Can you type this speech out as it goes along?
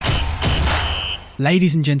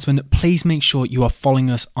Ladies and gentlemen, please make sure you are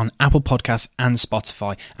following us on Apple Podcasts and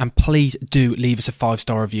Spotify, and please do leave us a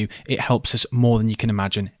 5-star review. It helps us more than you can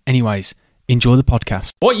imagine. Anyways, enjoy the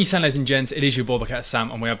podcast. What are you saying, ladies and gents? It is your boy Bucket Hat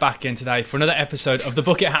Sam, and we are back again today for another episode of the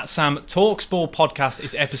Bucket Hat Sam Talks Ball podcast.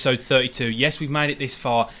 It's episode 32. Yes, we've made it this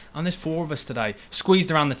far, and there's 4 of us today,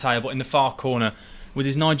 squeezed around the table in the far corner with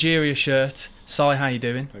his Nigeria shirt. Si, how you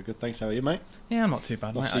doing? Very good, thanks. How are you, mate? Yeah, I'm not too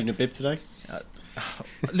bad, Not mate. seen a bib today.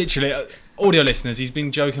 Literally, audio listeners, he's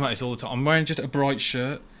been joking about this all the time. I'm wearing just a bright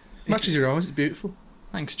shirt. Matches your eyes, it's beautiful.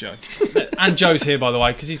 Thanks, Joe. And Joe's here, by the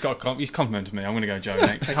way, because he's complimented me. I'm going to go Joe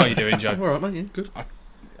next. How are you doing, Joe? All right, man. Yeah, good.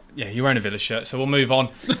 Yeah, you're wearing a Villa shirt, so we'll move on.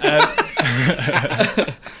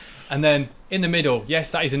 And then in the middle,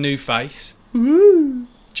 yes, that is a new face. Woo!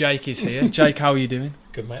 Jake is here. Jake, how are you doing?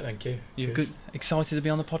 Good, mate, thank you. You good? Excited to be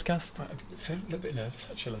on the podcast? I feel a little bit nervous,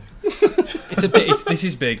 actually. This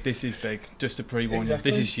is big. This is big. Just to pre-warn you,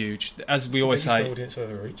 this is huge. As we always say, the audience we've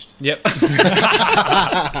ever reached. Yep.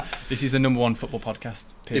 This is the #1 football podcast.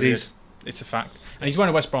 Period. It is. It's a fact. And he's wearing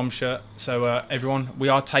a West Brom shirt. So everyone, we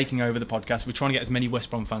are taking over the podcast. We're trying to get as many West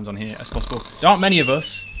Brom fans on here as possible. There aren't many of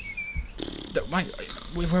us. Mate,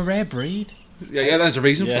 we're a rare breed. Yeah, there's a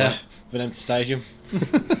reason for Yeah, that. an empty stadium.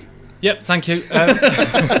 Yep, thank you.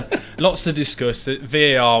 Lots to discuss.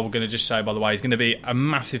 VAR, we're going to just say, by the way, is going to be a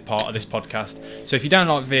massive part of this podcast. So if you don't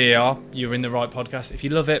like VAR, you're in the right podcast. If you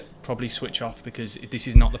love it, probably switch off, because this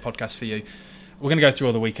is not the podcast for you. We're going to go through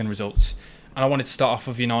all the weekend results. And I wanted to start off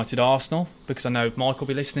with United Arsenal, because I know Mike will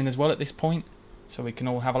be listening as well at this point. So we can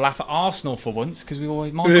all have a laugh at Arsenal for once, because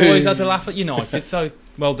Mike always has a laugh at United. So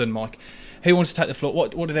well done, Mike. Who wants to take the floor?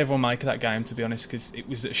 What did everyone make of that game, to be honest? Because it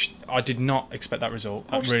was I did not expect that result.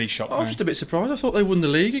 That really shocked me. I was just a bit surprised. I thought they won the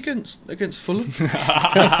league against Fulham.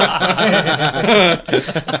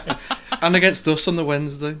 And against us on the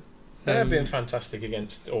Wednesday. They have been fantastic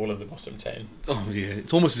against all of the bottom 10. Oh, yeah.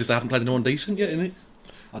 It's almost as if they haven't played anyone decent yet, isn't it?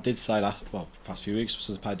 I did say past few weeks,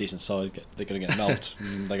 since they played a decent side, they're going to get knobbed.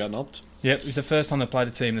 They got knobbed. Yep, it was the first time they played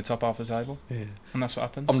a team in the top half of the table. Yeah. And that's what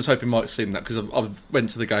happened. I'm just hoping Mike's seen that, because I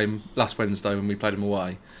went to the game last Wednesday when we played them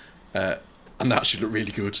away, and they actually looked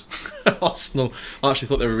really good. Arsenal, I actually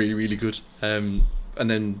thought they were really, really good.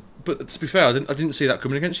 But to be fair, I didn't see that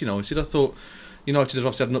coming against United. I thought United had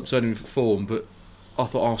obviously had an upturning form, but I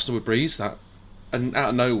thought Arsenal would breeze that, and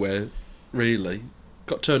out of nowhere, really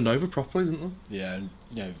got turned over properly, didn't they? Yeah, and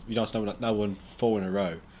United now won 4 in a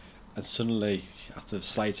row, and suddenly after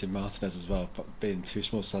slating Martinez as well, but being too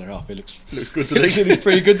small centre half, he looks good to looks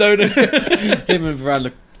pretty good, don't he? Him and Varane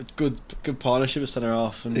look a good partnership with centre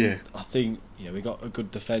half, and Yeah. I think we got a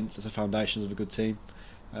good defence as a foundation of a good team,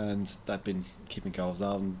 and they've been keeping goals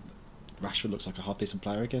out. And Rashford looks like a half decent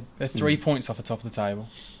player again. They're 3 points off the top of the table.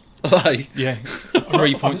 Like, Yeah,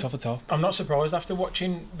 3 points off the top. I'm not surprised after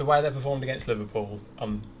watching the way they performed against Liverpool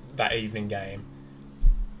on that evening game.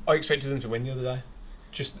 I expected them to win the other day.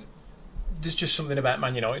 There's just something about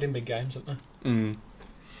Man United in big games, isn't there?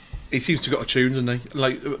 he seems to have got a tune, doesn't he?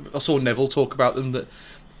 Like, I saw Neville talk about them, that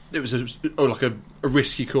it was a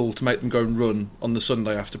risky call to make them go and run on the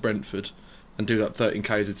Sunday after Brentford and do that 13k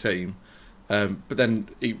as a team. But then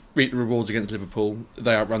he reaped the rewards against Liverpool.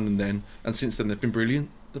 They outran them then, and since then they've been brilliant.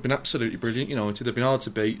 They've been absolutely brilliant. They've been hard to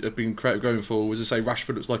beat. They've been creative going forward. As I say,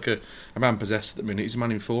 Rashford looks like a man possessed at the minute. He's a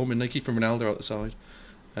man in form, and they keep Ronaldo out the side.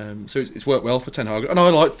 So it's worked well for Ten Hag, and I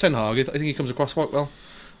like Ten Hag. I think he comes across quite well.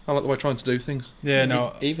 I like the way he's trying to do things. Yeah,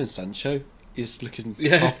 no. Even Sancho is looking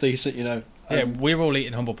Yeah. half decent. Yeah, we're all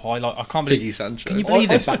eating humble pie. Like, I can't believe. Piggy Sancho. Can you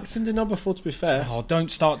believe I this? backed him, didn't I, before, to be fair. Oh,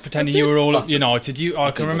 don't start pretending I you did. were all I at United. I can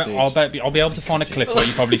think I remember. did. I'll be able to find a clip where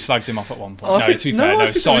you probably slagged him off at one point. I No, think- to be no, fair, I no, think there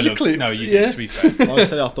was a silent. clip. No, you Yeah. did. To be fair, I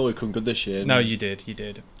said I thought we'd come good this year. no, you did,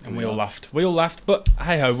 and we Yeah. all laughed. We all laughed, but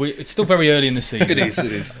hey ho, it's still very early in the season. It is. So I'm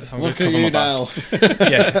gonna Look at cover my you back. now.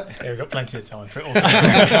 Yeah. Yeah, we've got plenty of time for it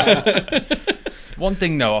all. One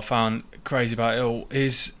thing though I found crazy about it all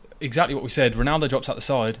is exactly what we said. Ronaldo drops out the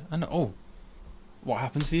side, and what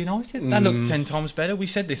happens to United? They look 10 times better. We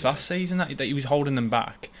said this last season that he was holding them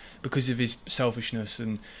back because of his selfishness,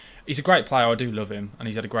 and he's a great player. I do love him, and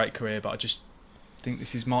he's had a great career. But I just think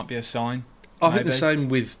might be a sign. I think the maybe. same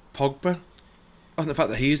with Pogba. I think the fact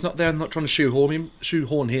that he's not there and not trying to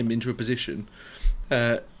shoehorn him into a position.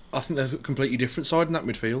 I think they're a completely different side in that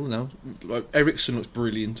midfield now. Like, Eriksen looks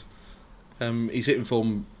brilliant. He's hitting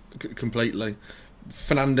form completely.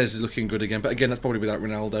 Fernandes is looking good again, but again that's probably without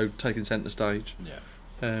Ronaldo taking centre stage. Yeah.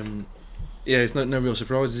 Yeah, it's no real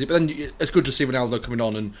surprise, is it? But then it's good to see Ronaldo coming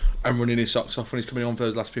on and running his socks off when he's coming on for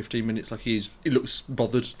those last 15 minutes. Like he looks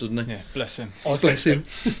bothered, doesn't he? Yeah, bless him. I Bless him.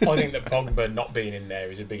 I think that Pogba not being in there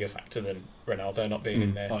is a bigger factor than Ronaldo not being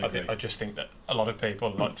in there. I agree. I just think that a lot of people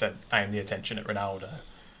like to aim the attention at Ronaldo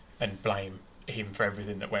and blame him for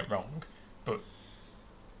everything that went wrong. But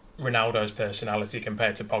Ronaldo's personality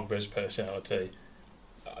compared to Pogba's personality,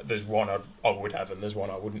 there's one I would have and there's one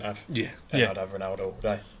I wouldn't have. Yeah. And Yeah. I'd have Ronaldo all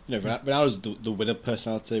day. You know, Ronaldo's the winner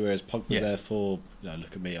personality, whereas Pogba's Yeah. there for,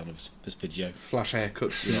 look at me on this video. Flash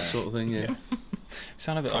haircuts and that sort of thing, yeah.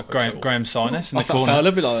 Sound a bit like Proper Graham Sinus in I the felt a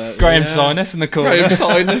corner. bit like that. Graham yeah. Sinus in the corner. Graham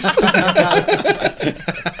Sinus.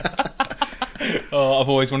 Oh, I've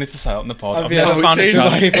always wanted to say it on the pod. I've Yeah, never found a it's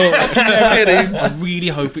chance. I really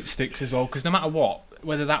hope it sticks as well, because no matter what,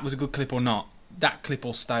 whether that was a good clip or not, that clip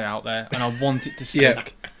will stay out there, and I want it to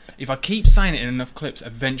stick. Yeah. If I keep saying it in enough clips,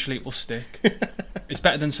 eventually it will stick. It's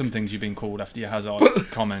better than some things you've been called after your Hazard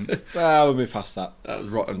comment. Well, we'll move past that. That was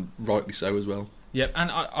right, and rightly so as well. Yep,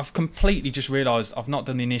 and I've completely just realised I've not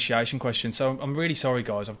done the initiation question, so I'm really sorry,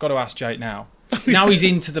 guys. I've got to ask Jake now. Now he's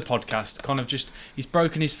into the podcast, he's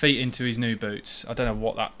broken his feet into his new boots. I don't know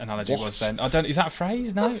what that analogy What? was then. Is that a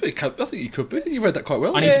phrase? No? I think you could be. You read that quite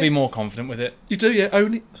well. I need to be more confident with it. You do, yeah.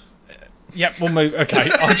 Own it. Yep, we'll move. Okay,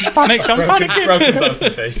 I just panicked. I'm panicking. Broken both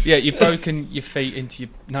the face. Yeah, you've broken your feet into your...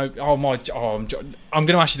 No, I'm going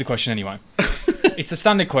to ask you the question anyway. It's a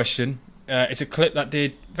standard question. It's a clip that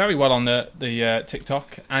did very well on the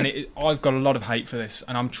TikTok, and I've got a lot of hate for this,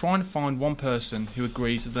 and I'm trying to find one person who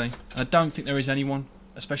agrees with me, and I don't think there is anyone,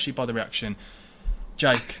 especially by the reaction.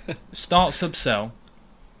 Jake, start sub-sell,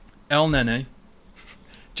 El Nene,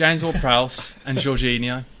 James Ward-Prowse, and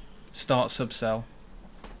Jorginho. Start sub-sell.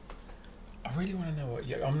 I really want to know what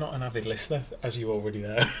I'm not an avid listener, as you already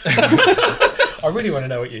know. I really want to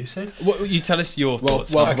know what you said. What you tell us your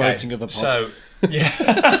thoughts. well- Tom. promoting of the pod. So, yeah.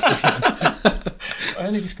 I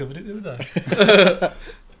only discovered it the other day.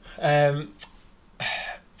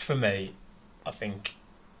 For me, I think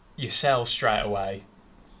you sell straight away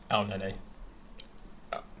El Nene.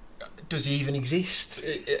 Does he even exist?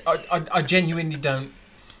 I genuinely don't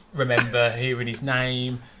remember hearing his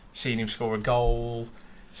name, seeing him score a goal,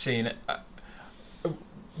 seeing it.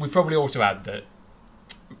 We probably ought to add that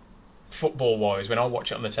football-wise, when I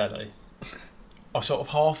watch it on the telly, I sort of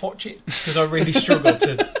half watch it because I really struggle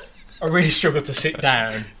to sit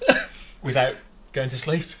down without going to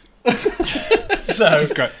sleep. So This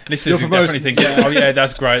is great. Listeners You're who definitely think, yeah, oh yeah,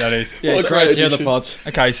 that's great, that is. Yeah, What a great great to hear the addition. pod.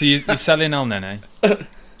 Okay, so you're selling El Nene.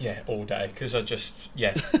 yeah, all day because I just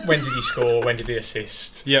When did he score? When did he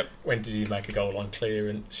assist? Yep. When did he make a goal on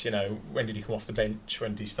clearance? When did he come off the bench?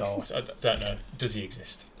 When did he start? I don't know. Does he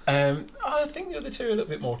exist? I think the other two are a little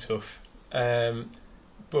bit more tough.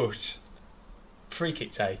 But free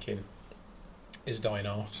kick taking is a dying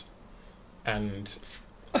art, and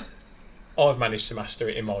I've managed to master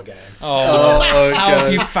it in my game. Oh, how have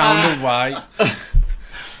God. you found a way?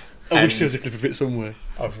 I wish there was a clip of it somewhere.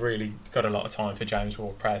 I've really got a lot of time for James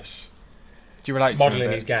Ward-Prowse Do you relate to modelling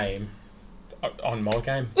him a his bit? game on my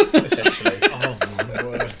game, essentially. Oh my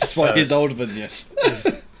word. That's why So- he's older than you.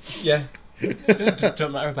 Yeah. It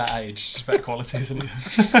don't matter about age, it's just about quality, isn't it?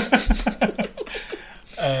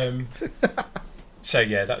 So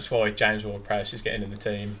yeah, that's why James Ward-Prowse is getting in the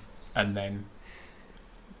team, and then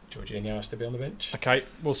Jorginho has to be on the bench. Okay,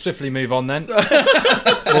 we'll swiftly move on then.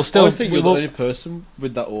 We'll still. I think you're the we'll- only person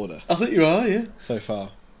with that order I think you are, yeah. so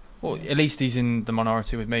far. well, at least he's in the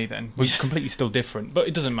minority with me then. We're completely still different, but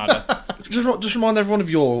it doesn't matter. Just remind everyone of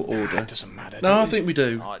your order. It doesn't matter. No, I think we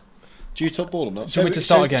do. Do you top ball or not? Do you want me to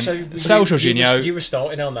start again? Sell Jorginho. You were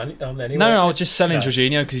starting on Nene. No, I was just selling No.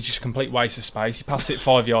 Jorginho because he's just a complete waste of space. He passes it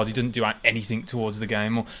 5 yards. He doesn't do anything towards the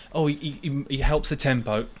game. Or he helps the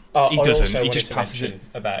tempo. He I doesn't, also he wanted just to passes mention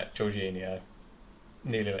about Jorginho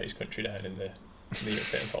nearly let his country down in the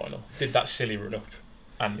European final. Did that silly run up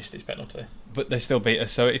and missed his penalty. But they still beat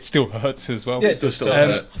us, so it still hurts as well. Yeah, it does still Um,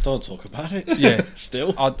 hurt. I don't talk about it. Yeah.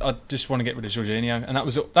 Still. I just want to get rid of Jorginho, and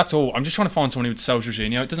that's all. I'm just trying to find someone who would sell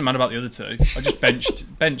Jorginho. It doesn't matter about the other two. I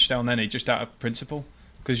just benched El Nene just out of principle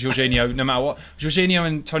because Jorginho, no matter what, Jorginho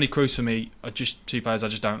and Tony Kroos for me are just two players I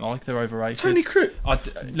just don't like. They're overrated. Tony Kroos.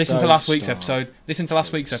 Listen to Don't last week's start. episode. Listen to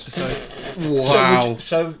last week's episode. Wow.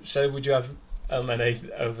 So would you have El Nene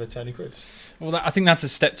over Tony Kroos? Well, I think that's a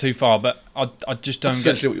step too far, but I just don't That's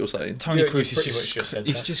get. essentially what you're saying. Tony You Kroos is pretty much just said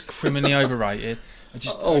he's that. just criminally overrated. I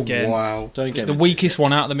just Oh, again wow. Don't get the me weakest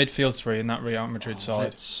one out of the midfield three in that Real Madrid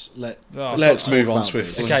side. Oh, Let's talk move on about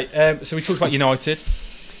swiftly. this. Okay, so we talked about United.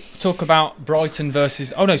 Talk about Brighton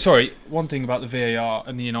versus. Oh no, sorry. One thing about the VAR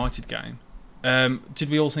and the United game. Did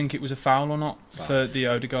we all think it was a foul or not Foul. for the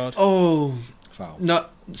Odegaard? Oh Foul. no!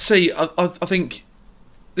 See, I think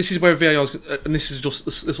this is where VAR's, and this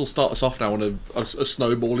will start us off now on a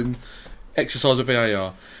snowballing exercise of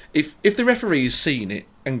VAR. If the referee's seen it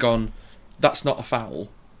and gone, that's not a foul,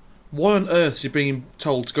 why on earth is he being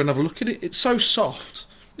told to go and have a look at it? It's so soft.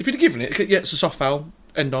 If you'd have given it, yeah, it's a soft foul,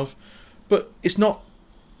 end of. But it's not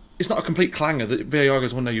a complete clanger that VAR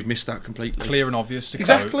goes, well, no, you've missed that completely. Clear and obvious to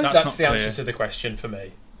Exactly. quote. That's not the clear. answer to the question for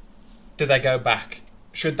me. Do they go back?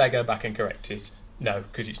 Should they go back and correct it? No,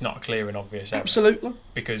 because it's not a clear and obvious error. Absolutely.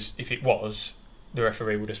 Because if it was, the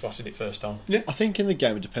referee would have spotted it first time. I think in the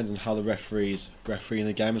game it depends on how the referee's refereeing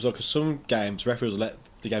the game as well. Because some games referees will let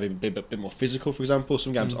the game be a bit more physical. For example,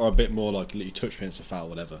 some games are a bit more like you touch me and it's a foul,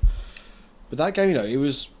 whatever. But that game, it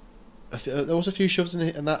was there was a few shoves in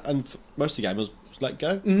it, and most of the game was let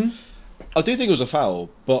go. Mm-hmm. I do think it was a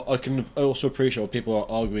foul, but I can also appreciate why people are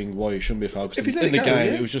arguing why it shouldn't be a foul. If Because you let in the it go, game,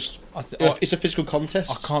 yeah. it was just I it's a physical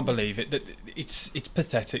contest. I can't believe it. It's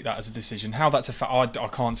pathetic that as a decision. How that's a foul, I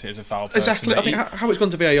can't see it as a foul. Exactly. I personally. think how it's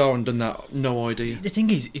gone to VAR and done that, no idea. The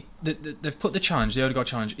thing is, they've put the Odegaard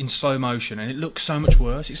challenge, in slow motion, and it looks so much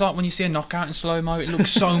worse. It's like when you see a knockout in slow mo, it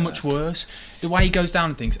looks so much worse. The way he goes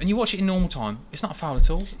down and things, and you watch it in normal time, it's not a foul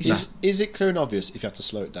at all. It's just Is it clear and obvious if you have to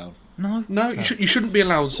slow it down? no. No, you shouldn't be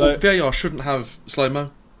allowed. So- VAR shouldn't have slow mo,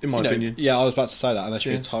 in my opinion. Yeah, I was about to say that, and there should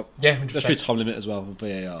be Yeah. a time. Yeah, There should be a 100%. time limit as well with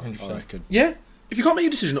VAR. 100%. I reckon. Yeah, if you can't make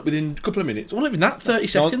your decision up within a couple of minutes, well, not even that, 30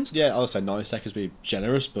 seconds. Yeah, I would say 90 seconds would be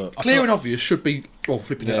generous, but Clear and obvious should be. Well,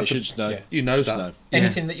 flipping yeah, it. you should just know. Yeah. You know Just that. know. Yeah.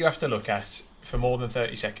 Anything that you have to look at for more than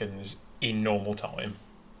 30 seconds in normal time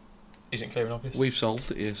isn't clear and obvious. We've solved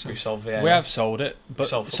it here. So. We've solved VAR. We have sold it, but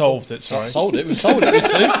Solved solved it. Sorry, Sold it. We've sold it.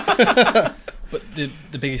 Too. But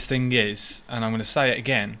the biggest thing is, and I'm going to say it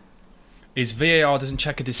again, is VAR doesn't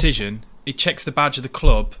check a decision. It checks the badge of the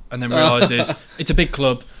club and then realises it's a big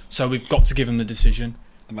club, so we've got to give them the decision.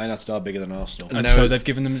 The Man United are bigger than Arsenal. And now so it- they've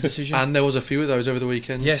given them the decision. And there was a few of those over the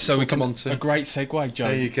weekend. Yeah, so we come come on to. a great segue, Joe.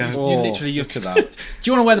 There you go. You literally, look at that. do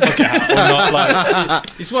you want to wear the bucket hat or not?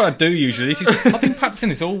 Like, it's what I do usually. I've been practicing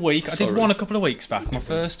this all week. I did Sorry. one a couple of weeks back, my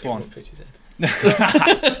first one. Fit his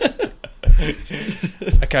head.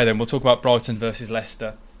 Okay, then we'll talk about Brighton versus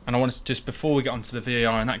Leicester. And I want to just before we get onto the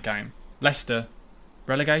VAR in that game, Leicester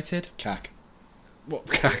relegated. CAC. What?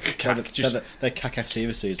 They're CAC FC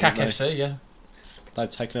this season. CAC aren't they? FC, yeah. They've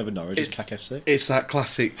taken over Norwich as CAC FC. It's that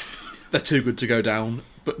classic. They're too good to go down,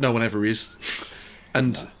 but no one ever is.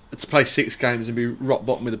 And to play 6 games and be rock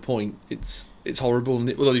bottom with a point, it's horrible.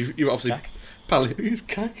 And well, you obviously CAC. Palace. It's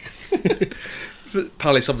CAC. But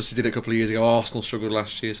Palace obviously did it a couple of years ago. Arsenal struggled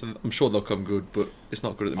last year, so I'm sure they'll come good, but it's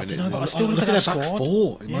not good at the minute. dunno, is it? but I still look at their that back squad.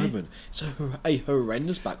 four at the Yeah. moment. It's a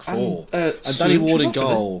horrendous back four. And And Danny Swinch Ward is in off, isn't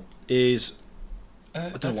goal is... I I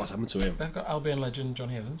don't know what's happened to him. They've got Albion legend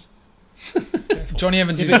Johnny Evans. Johnny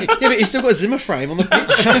Evans is. Yeah, but he's still got a Zimmer frame on the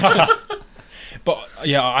pitch. But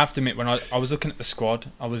yeah, I have to admit, when I was looking at the squad,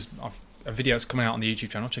 a video's coming out on the YouTube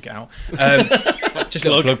channel. Check it out. Just a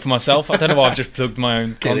little plug for myself. I don't know why I've just plugged my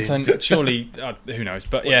own Get content. Surely, who knows?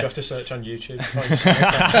 But You yeah. have to search on YouTube.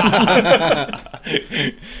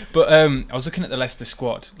 But I was looking at the Leicester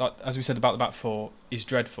squad. Like as we said about the back four, is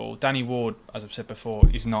dreadful. Danny Ward, as I've said before,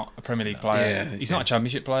 is not a Premier League player. Yeah, He's yeah. not a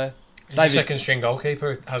Championship player. He's David- a second string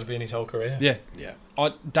goalkeeper, has been his whole career. Yeah. Yeah.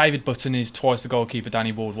 David Button is twice the goalkeeper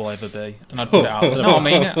Danny Ward will ever be, and I'd put it out. No, I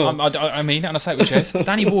mean it. I mean it, and I say it with chest.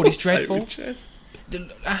 Danny Ward is dreadful.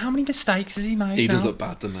 How many mistakes has he made? He now? does look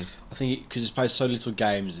bad, doesn't he? I think because he's played so little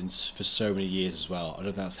games for so many years as well. I don't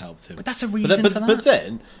think that's helped him. But that's a But reason then, for that. but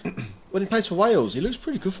then, when he plays for Wales, he looks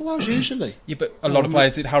pretty good for Wales usually. Yeah, but a lot of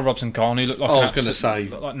players did. Hal Robson Khan, who looked like I an was gonna absolute- say,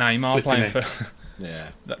 looked like Neymar playing flipping for Yeah.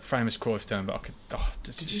 that famous Cruyff turn. But I could.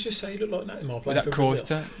 Did you just say you look like Neymar with playing that for Cruyff Brazil?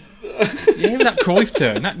 turn? Yeah, with that Cruyff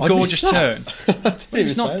turn, that I gorgeous missed turn. that. He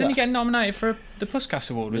was not, say didn't he that. get nominated for the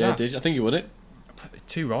Puskas Award with Yeah, that? did. I think he won it.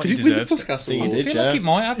 Too right, Did he he win the deserves it. podcast think he award? I did. feel Yeah. like it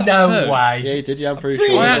might have that No turn. way. Yeah, he did. Yeah, I'm pretty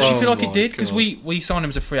Really? sure. I actually Oh feel like my it did because God. we signed him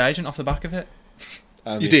as a free agent off the back of it.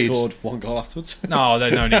 And You he did. scored one goal afterwards. No,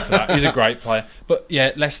 there's no need for that. He's a great player. But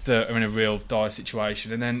yeah, Leicester are in a real dire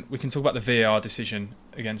situation. And then we can talk about the VAR decision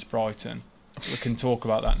against Brighton. We can talk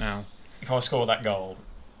about that now. If I score that goal,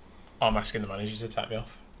 I'm asking the manager to take me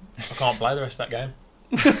off. I can't play the rest of that game.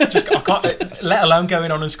 I can't, let alone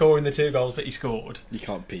going on and scoring the 2 goals that he scored. You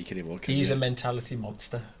can't peak anymore. Can He's you? a mentality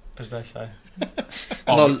monster, as they say.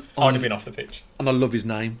 And I'd have been off the pitch. And I love his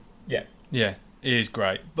name, Yeah, it is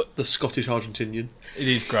great. But the Scottish Argentinian. it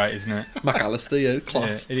is great, isn't it? McAllister, yeah, Yeah,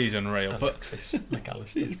 class. it is unreal. But Alexis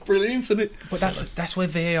McAllister. It's brilliant, isn't it? that's where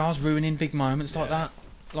VAR's ruining big moments like that.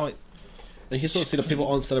 Like And you can sort of see that people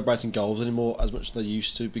aren't celebrating goals anymore as much as they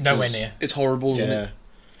used to. Because, Nowhere near. It's horrible. Isn't Yeah. it?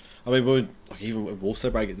 I mean, even when Wolves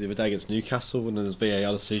celebrated the other day against Newcastle, and then there's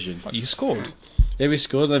VAR decision. What, you scored? Yeah, we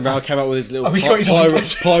scored, and then Raul came out with his little Oh, he got his own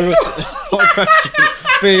pirate question.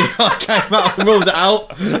 VAR came out and ruled it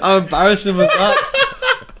out. How embarrassing was that?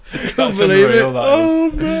 That's believe it. unreal,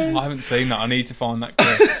 that is. I haven't seen that. I need to find that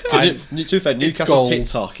clip. To be fair, Newcastle's gold.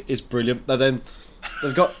 TikTok is brilliant. They've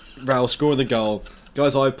got Raul scoring the goal.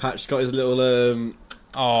 Guy's eye patch, got his little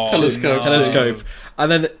Telescope. telescope,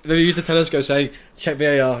 and then they use the telescope saying, "Check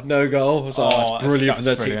VAR, no goal." I was like, Oh, that's that's- brilliant that's from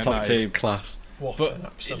their brilliant, TikTok that is. team. Class. What But an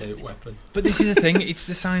absolute weapon. But this is the thing, it's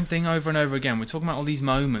the same thing over and over again. We're talking about all these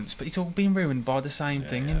moments, but it's all been ruined by the same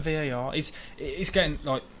thing in VAR. It's getting,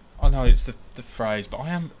 like, I know it's the phrase, but I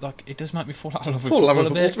am, like, it does make me fall out of love with Fall out football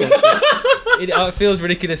of a bit. football. It feels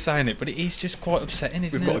ridiculous saying it, but it is just quite upsetting,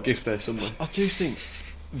 isn't We've got a it? gift there somewhere. I do think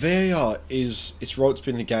VAR it's right to be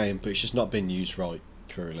in the game, but it's just not being used right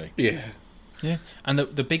currently. Yeah. Yeah, and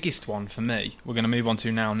the biggest one for me, we're going to move on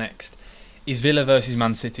to now next, is Villa versus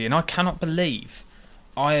Man City, and I cannot believe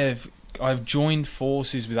I've joined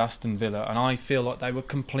forces with Aston Villa, and I feel like they were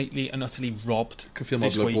completely and utterly robbed. I can feel my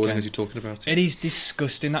this blood boiling weekend. as you're talking about it. It is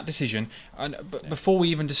disgusting, that decision. And but before we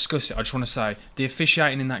even discuss it, I just want to say the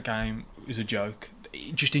officiating in that game was a joke.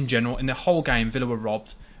 Just in general, in the whole game, Villa were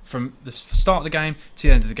robbed. From the start of the game to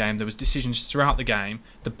the end of the game, there was decisions throughout the game.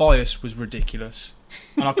 The bias was ridiculous,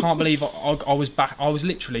 and I can't believe I was back. I was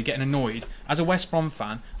literally getting annoyed as a West Brom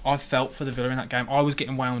fan. I felt for the Villa in that game. I was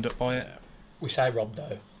getting wound up by it. We say robbed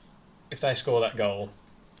though. If they score that goal,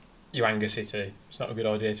 you anger City. It's not a good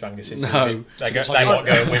idea to anger City. No. is it? They It's might like-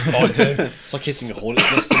 go and win 5-2. It's like hitting a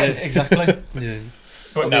hornet's nest, isn't it? Exactly. Yeah.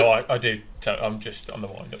 But I no, I do. I'm just on the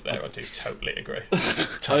wind up there. I do totally agree.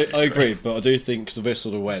 I agree, but I do think because the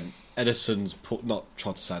whistle went, Edison's not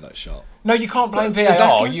tried to save that shot. No, you can't blame VAR.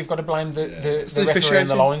 Exactly. You've got to blame the the referee and the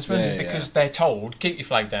officiating. linesman Yeah, because yeah. they're told keep your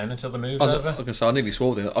flag down until the move's I was over. going to say, I nearly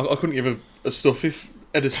swore there. I couldn't give a stuff if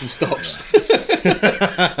Edison stops.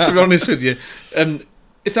 To be honest with you.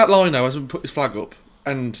 If that lino hasn't put his flag up,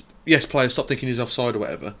 and yes, players stop thinking he's offside or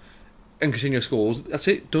whatever, and Coutinho scores, that's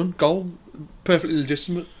it, done, goal, perfectly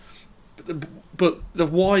legitimate. But the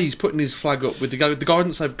why he's putting his flag up with the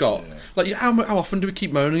guidance they've got, like how often do we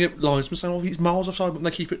keep moaning at linesmen saying, "Oh, he's miles offside," but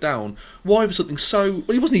they keep it down? Why was something so?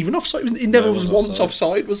 Well, he wasn't even offside. He never No, was he once wasn't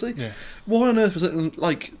offside, was he? Yeah. Why on earth was it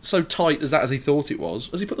like so tight as that as he thought it was?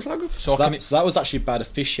 Has he put the flag up? So, So I can, that was actually bad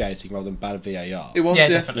officiating rather than bad VAR. It was, Yeah, yeah.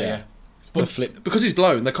 definitely. Yeah. Yeah. To flip, Because he's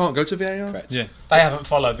blown, they can't go to VAR. correct. yeah. They haven't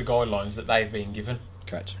followed the guidelines that they've been given.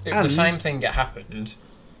 Correct. The And- same thing that happened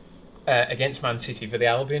against Man City for the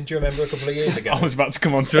Albion. Do you remember a couple of years ago? I was about to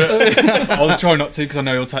come on to it. I was trying not to because I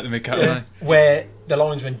know he'll take the mick out of me. Where the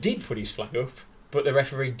linesman did put his flag up, but the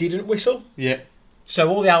referee didn't whistle. Yeah. So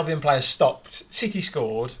all the Albion players stopped. City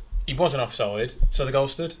scored. He wasn't offside, so the goal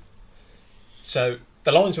stood. So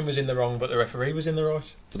the linesman was in the wrong, but the referee was in the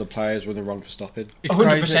right. But the players were in the wrong for stopping. It's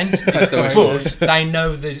 100%. crazy. But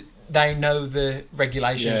they know the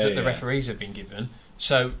regulations Yeah, that the yeah. referees have been given.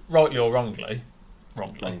 So rightly or wrongly,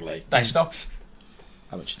 Wrongly. they stopped.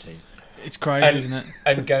 How much your team? It's crazy, And- isn't it?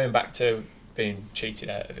 And going back to being cheated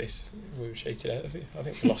out of it, we were cheated out of it. I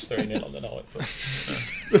think we lost 3-0 on the night.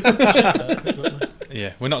 But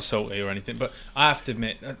Yeah, we're not salty or anything, but I have to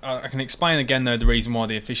admit, I can explain again though the reason why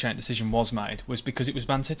the officiating decision was made was because it was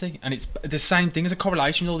Man City, and it's the same thing as a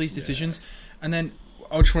correlation with all these decisions. And then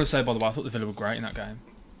I just want to say, by the way, I thought the Villa were great in that game.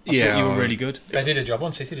 I thought you were really good. they did a job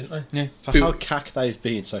on City, didn't they? Yeah, For how cack they've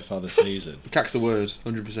been so far this season, Cack's the word,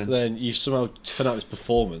 100%. then you somehow turn out this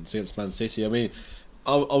performance against Man City. I mean,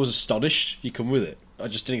 I was astonished you come with it. I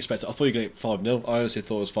just didn't expect it. I thought you were going to get 5-0. I honestly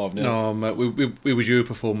thought it was 5-0. No, mate, we were due a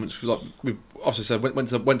performance. We obviously said went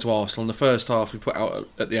to Arsenal. In the first half we put out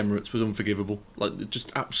at the Emirates was unforgivable. Like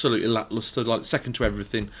just absolutely lacklustre. Like second to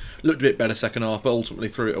everything. Looked a bit better second half, but ultimately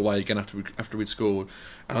threw it away again after we'd scored.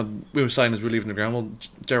 And we were saying as we were leaving the ground, well,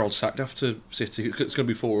 Gerrard sacked after City. It's going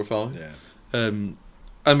to be 4 or 5. Yeah.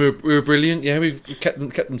 And we were brilliant. Yeah, we kept them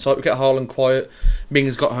tight. We kept Haaland quiet.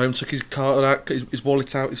 Mings got home, took his card out, his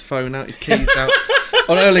wallet out, his phone out, his keys out.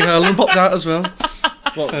 On Erling Haaland popped out as well.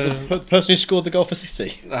 Well, the person who scored the goal for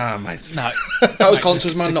City. Ah, mate. no, That was Mate,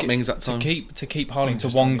 Conte's to- man, to not ke- Mings that time. to keep Haaland to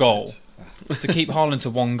one goal. To keep Haaland to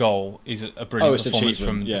one goal is a brilliant it's an performance from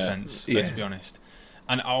achievement, yeah. defence. Let's Yeah. be honest.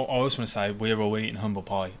 And I also want to say we're all eating humble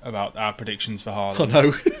pie about our predictions for Haaland. I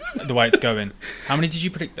know. The way it's going. How many did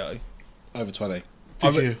you predict though? Over 20.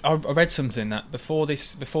 Did you? I read something that before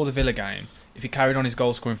the Villa game, if he carried on his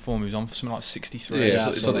goal scoring form, he was on for something like 63. Yeah, it's not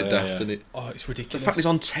that's that what daft, yeah. isn't it? Oh, it's The ridiculous. fact he's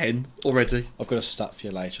on 10 already. I've got a stat for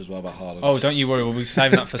you later as well about Haaland. Oh, don't you worry. We'll be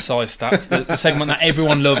saving that for size stats. The segment that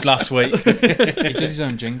everyone loved last week. He does his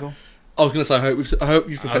own jingle. I was going to say, I hope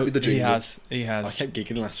you've perfected the jingle. He has. I kept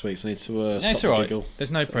giggling last week, so I need to Yeah, it's stop all the right. giggle.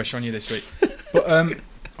 There's no pressure on you this week. But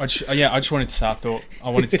I just wanted to say I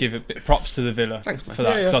wanted to give a bit props to the Villa Thanks, mate. for that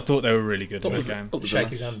Yeah, because yeah. I thought they were really good for the game. Up the Shake Villa.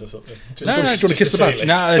 his hand or something. Just, No, no, do you wanna kiss the to badge? seal it.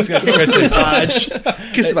 No, let's not go too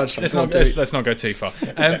far. Kiss the badge. Let's not go too far.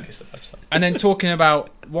 Don't kiss the badge, though. And then talking about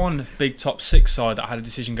one big top 6 side that had a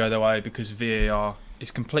decision go their way because VAR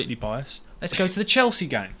is completely biased. Let's go to the Chelsea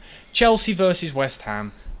game. Chelsea versus West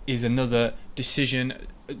Ham is another decision.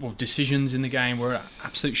 Well, decisions in the game were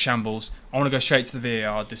absolute shambles. I want to go straight to the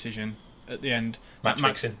VAR decision at the end. Match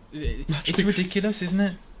fixing. It's ridiculous, isn't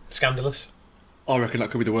it? Scandalous. I reckon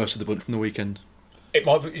that could be the worst of the bunch from the weekend. It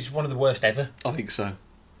might be. It's one of the worst ever. I think so.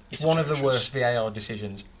 It's one of the worst VAR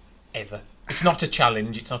decisions ever. It's not a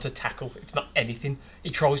challenge. It's not a tackle. It's not anything.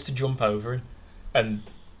 He tries to jump over him, and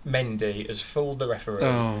Mendy has fooled the referee,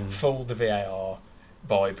 fooled the VAR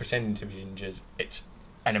by pretending to be injured. It's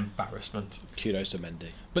an embarrassment. Kudos to Mendy.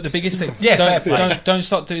 But the biggest thing, Yeah, fair play. don't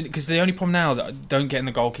start doing it because the only problem now that I don't get in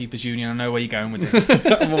the goalkeepers union. I know where you're going with this.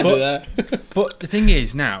 But the thing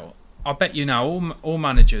is now, I bet you now all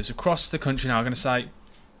managers across the country now are going to say,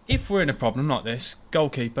 if we're in a problem like this,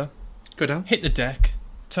 goalkeeper, Go down. hit the deck,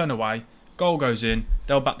 turn away, goal goes in,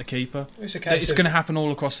 they'll back the keeper. It's a case It's of going to happen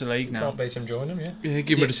all across the league you now. can't beat him, join him. Yeah. Yeah,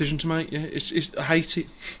 give him Yeah. a decision to make. Yeah, I hate it.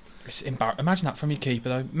 It's imagine that from your keeper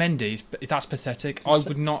though. Mendy's, that's pathetic. I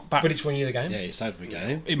would not back. But it's winning the game. Yeah, he saved the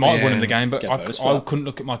game. It might have won Yeah. him the game, but Get I both for I that. couldn't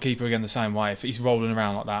look at my keeper again the same way if he's rolling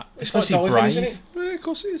around like that. It's like Especially diving, brave. isn't it? Yeah, of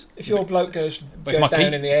course it is. If your bloke goes But if my down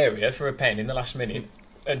keep- in the area for a pen in the last minute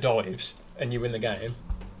and dives, and you win the game,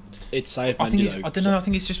 It saved I think Mendy, it's, though, I don't know. I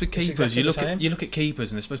think it's just with It's keepers. exactly You look the same. at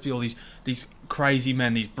keepers, and there's supposed to be all these crazy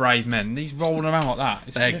men, these brave men. These rolling around like that.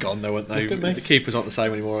 It's, They're gone though, aren't they? Look at me. The keepers aren't the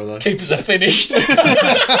same anymore, are they? keepers are finished.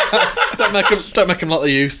 Don't make them like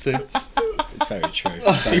they used to. It's very true.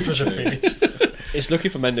 It's very keepers are true. finished. It's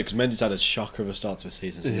looking for Mendy because Mendy's had a shocker of a start to a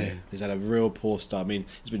season. Hasn't Yeah. he? He's had a real poor start. I mean,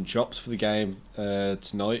 he's been dropped for the game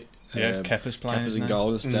tonight. yeah, Kepa's playing. Kepa's isn't in he?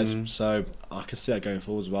 goal instead. Mm. So I can see that going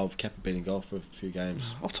forward as well. Kepa being in goal for a few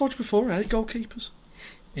games. I've told you before, 8 goalkeepers.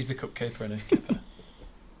 He's the cup keeper, isn't he?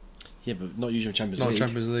 Yeah, but not usually in Champions Not League.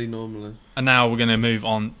 Champions League normally. And now we're going to move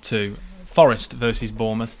on to Forest versus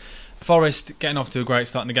Bournemouth. Forest getting off to a great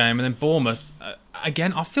start in the game, and then Bournemouth.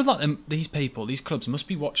 Again, I feel like these clubs must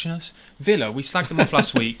be watching us. Villa, we slagged them off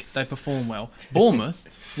last week. They performed well. Bournemouth,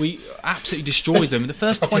 we absolutely destroyed them in the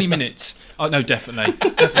first 20 minutes. Oh no, definitely.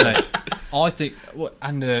 I think,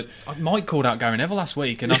 and Mike called out Gary Neville last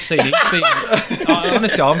week, and I've seen it.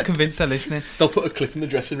 Honestly, I'm convinced they're listening. They'll put a clip in the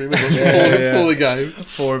dressing room as well Yeah. before the game.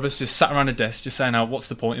 4 of us just sat around a desk, just saying, "Oh, what's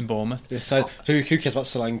the point in Bournemouth?" Yeah, so who cares about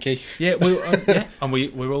Solanke? Yeah, and we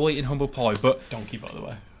were all eating humble pie, but Donkey, by the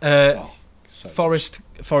way. So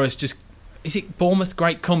Forest just. Is it Bournemouth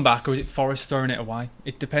great comeback or is it Forest throwing it away?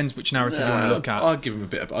 It depends which narrative you want to look at. I'll give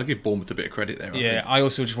them I'll give Bournemouth a bit of credit there. Yeah, I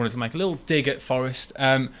also just wanted to make a little dig at Forest.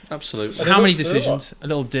 Absolutely. So how many decisions? A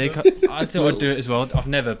little dig. I thought I'd do it as well.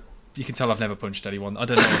 You can tell I've never punched anyone. I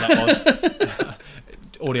don't know what that was.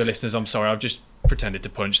 Audio listeners, I'm sorry. I've just pretended to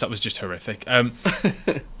punch. That was just horrific.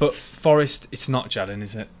 But Forest, it's not gelling,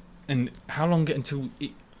 is it? And how long until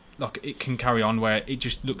it can carry on where it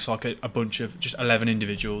just looks like a bunch of just 11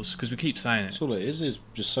 individuals? Because we keep saying it. that's all it is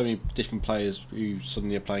just so many different players who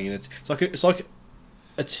suddenly are playing in it. It's like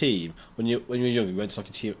a team when you're young. You went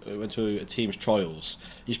to a team's trials.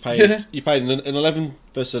 You played an 11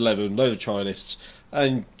 versus 11, load of trialists,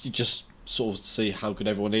 and you just sort of see how good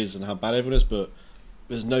everyone is and how bad everyone is. But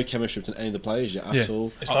there's no chemistry between any of the players yet at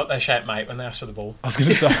all. It's like they shout mate when they ask for the ball. I was going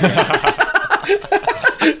to say.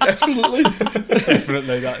 Definitely.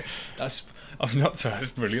 That's. I'm not sorry.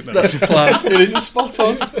 That's brilliant. That's class. It is a spot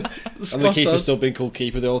on. And the keeper's still being called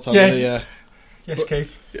keeper the whole time. Yeah. Yeah. Yes,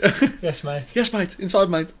 Keith. Yes, mate. Yes, mate. Inside,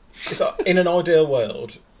 mate. It's like, in an ideal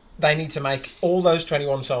world, they need to make all those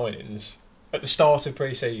 21 signings at the start of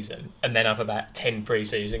pre-season and then have about 10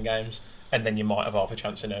 pre-season games, and then you might have half a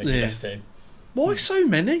chance of knowing your Yeah. best team. Why so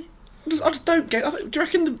many? I just don't get. Do you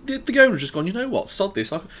reckon the owner's just gone? You know what? Sod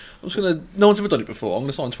this. I'm just gonna. No one's ever done it before. I'm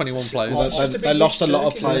gonna sign 21 players. Well, It's just a they big lost a mixture, lot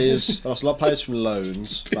of isn't it? players. They lost a lot of players from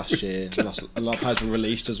loans last year. They lost a lot of players were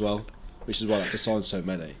released as well, which is why they had to sign so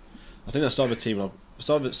many. I think they started a team.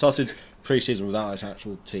 Started pre-season without an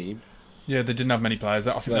actual team, Yeah, they didn't have many players.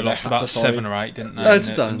 I think So they they lost had about to sign- 7 or 8, didn't they? No, And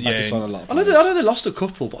did it- they? and Had to yeah, sign a lot. Of I know players. they lost a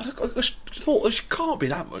couple, but I just thought it can't be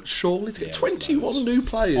that much, surely, to get Yeah, it was 21 loads. new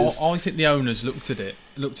players. I think the owners looked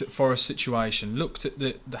at Forest's situation, looked at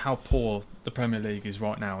the how poor the Premier League is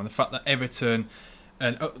right now, and the fact that Everton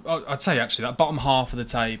and I'd say actually that bottom half of the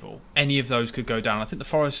table, any of those could go down. I think the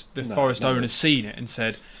Forest No. owners seen it and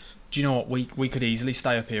said, "Do you know what? We could easily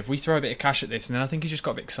stay up here if we throw a bit of cash at this." And then I think he's just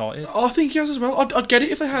got a bit excited. I think he has as well. I'd get it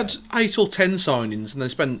if they had 8 or 10 signings and they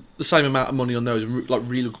spent the same amount of money on those like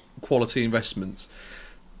real quality investments.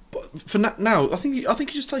 But for now, I think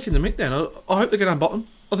he's just taking the mick. Then I hope they go down bottom.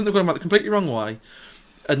 I think they've gone about the completely wrong way,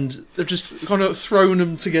 and they've just kind of thrown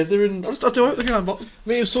them together. And I do hope they go down bottom. I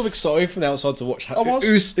mean, it was sort of exciting from the outside to watch I was.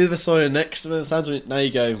 who's the signing next. And it sounds like now you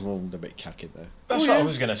go, well, they're a bit cack in there. That's Oh, what yeah. I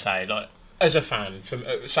was going to say. Like, as a fan, from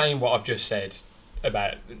saying what I've just said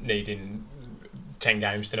about needing 10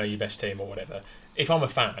 games to know your best team or whatever, if I'm a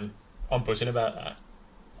fan, I'm buzzing about that.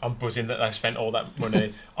 I'm buzzing that they've spent all that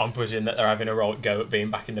money. I'm buzzing that they're having a right go at being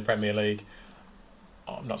back in the Premier League.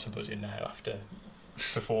 I'm not so buzzing now after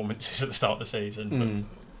performances at the start of the season.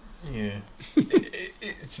 But yeah,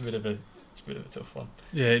 it's a bit of a tough one.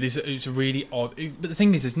 Yeah, it is. It's a really odd. But the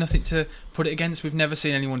thing is, there's nothing to put it against. We've never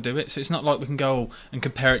seen anyone do it, so it's not like we can go and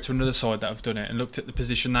compare it to another side that have done it and looked at the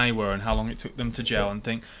position they were and how long it took them to gel and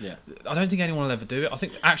think. Yeah. I don't think anyone will ever do it. I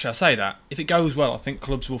think actually, I say that if it goes well, I think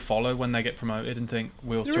clubs will follow when they get promoted and think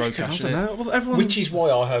we'll You throw reckon? cash I at don't it. know. Well, everyone, Which is why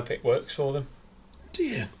I hope it works for them.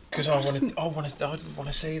 dear. Because I want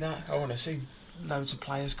to see that. I want to see loads of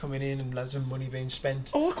players coming in and loads of money being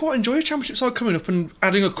spent. Oh, I quite enjoy a championship side coming up and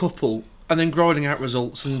adding a couple and then grinding out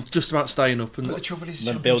results and just about staying up. And But the trouble is,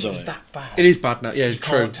 the Then build championship on is it. that bad. it is bad now. Yeah, You it's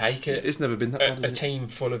true. can't take it. It's never been that bad. A is it? team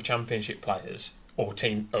full of championship players, or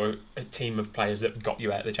a team of players that have got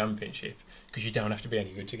you out of the championship, because you don't have to be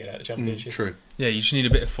any good to get out of the championship. True. Yeah, you just need a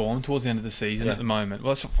bit of form towards the end of the season Yeah. at the moment. Well,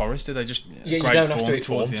 that's what Forest did. They just Yeah, you great don't have form to hit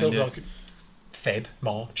form towards the until end, yeah. like Feb,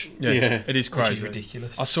 March, Yeah. It is which crazy. is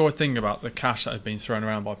ridiculous. I saw a thing about the cash that had been thrown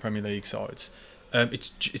around by Premier League sides.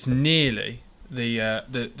 It's nearly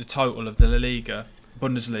the total of the La Liga,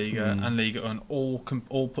 Bundesliga, and Liga and all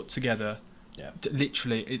put together. Yeah.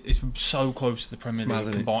 Literally, it's so close to the Premier It's mad, League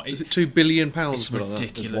isn't it? combined. Is it £2 billion? It's something like that?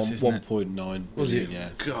 ridiculous, It's isn't it? 1.9 Was it? billion, yeah.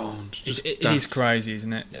 God, just It daft. is crazy,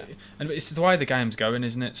 isn't it? Yeah. And it's the way the game's going,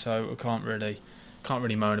 isn't it? So I can't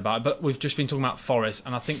really moan about it. But we've just been talking about Forest,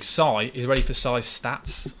 and I think Sai is ready for Sai's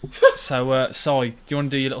stats. So Sai, do you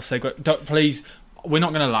want to do your little segue? Please, we're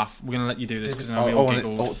not going to laugh. We're going to let you do this because I know we all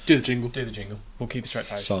giggle. Do the jingle. Do the jingle. We'll keep a straight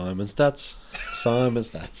face. Simon Stats. Simon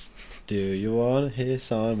Stats. Do you want to hear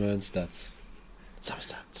Simon Stats? Simon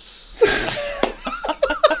Stats.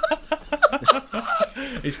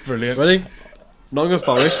 It's brilliant. Ready? Nottingham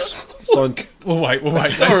Forest signed. We'll wait.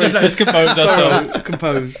 Sorry. Let's compose ourselves. Sorry,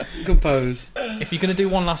 compose. If you're going to do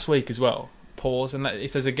one last week as well, pause and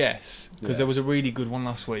if there's a guess, because Yeah. there was a really good one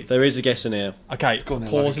last week. There is a guess in here. Okay, Go on then,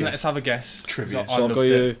 pause have a and let guess. us have a guess. 'cause Trivia. I So I've loved got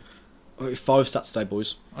it. you 5 stats today,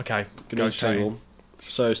 boys. Okay, Good go news straight table.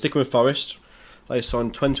 So sticking with Forest, they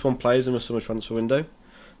signed 21 players in the summer transfer window.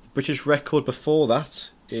 The British record before that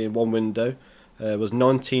in one window was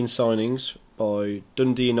 19 signings by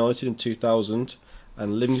Dundee United in 2000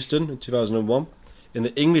 and Livingston in 2001. In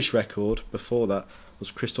the English record before that was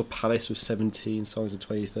Crystal Palace with 17 signings in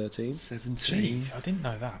 2013. 17. Jeez, I didn't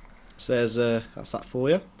know that. So there's that's that for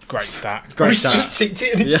you. Great stat. Great He's stat. just ticked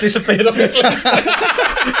it and it's Yeah. disappeared off his list.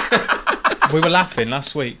 We were laughing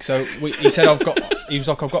last week. So he said, he was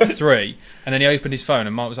like, I've got 3. And then he opened his phone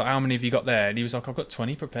and Mark was like, how many have you got there? And he was like, I've got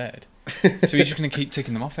 20 prepared. So he's just going to keep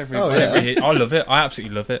ticking them off every hit. I love it. I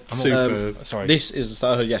absolutely love it. Superb. Sorry. This is the stat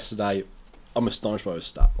I heard yesterday. I'm astonished by this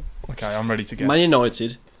stat. Okay, I'm ready to guess. Man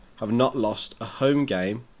United have not lost a home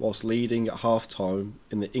game whilst leading at half-time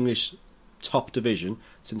in the English top division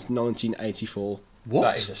since 1984. What?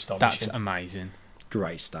 That is astonishing. That's amazing.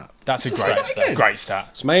 Great stat. That's a Say great that stat. again. Great stat.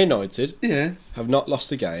 So Man United Yeah. have not lost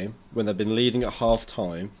a game when they've been leading at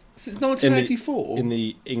half-time Since 1984. in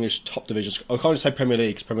the English top division. I can't say Premier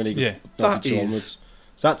League, 'cause Premier League Yeah. 92 That is- onwards.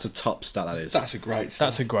 So that's a top stat, that is. That's a great stat.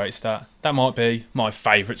 That's a great stat. That might be my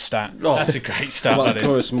favourite stat. Oh. That's a great How stat, about that the is.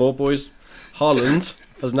 chorus more, boys? Haaland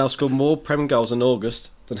has now scored more Prem goals in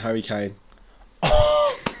August than Harry Kane.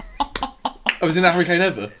 I was in that Hurricane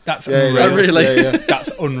ever. That's Yeah, unreal. Oh, really? Yeah, yeah.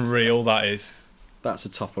 That's unreal, that is. That's a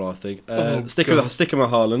top one, I think. Oh, sticking God. with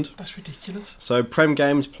Haaland. That's ridiculous. So Prem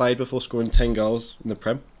games played before scoring 10 goals in the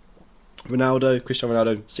Prem. Cristiano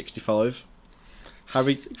Ronaldo, 65.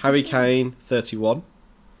 Harry Kane, 31.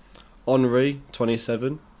 Henry,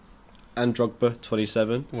 27. And Drogba,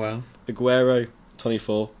 27. Wow. Aguero,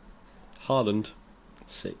 24. Haaland,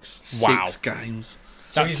 6. Wow. 6 games.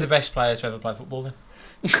 So he's the best player to ever play football then?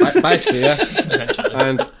 Basically, yeah. Essentially.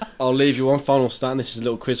 And I'll leave you one final stat, and this is a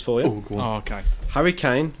little quiz for you. Oh, go on. Oh, okay. Harry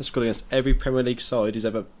Kane has scored against every Premier League side he's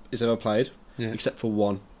ever played, Yeah. except for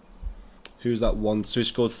one. Who's that one? So he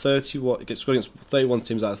scored 31. He scored against 31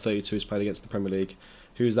 teams out of 32 he's played against the Premier League.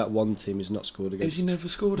 Who's that one team he's not scored Has against? he never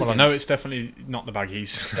scored Well, I against? know it's definitely not the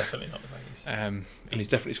Baggies. Definitely not the Baggies. And he's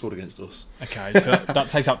definitely scored against us. Okay, so that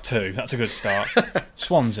takes up 2. That's a good start.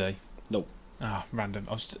 Swansea. No. Ah, random.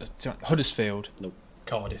 Huddersfield.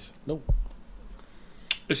 Cardiff.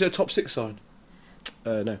 Is it a top 6 side?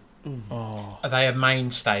 No. Oh, Are they a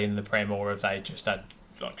mainstay in the Prem, or have they just had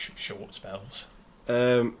like short spells?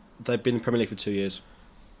 They've been in the Premier League for 2 years.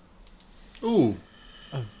 Ooh.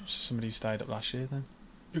 so somebody who stayed up last year then.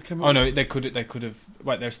 Who came Oh up? no, they could have.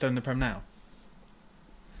 Wait, they're still in the Prem now.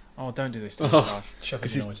 Oh, don't do this to me. Oh. Clive. Sheffield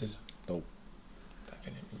 'Cause he's- United. No. They've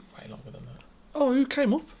been in way longer than that. Oh, who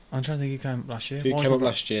came up? I'm trying to think who came up last year. Who Why came was up my-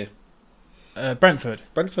 last year? Brentford.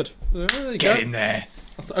 Brentford. There you Get go. in there.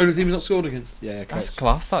 That's the only team he's not scored against. Yeah, That's correct.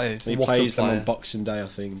 class. That is. He What a plays them player. on Boxing Day, I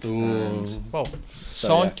think. Ooh. and- Well,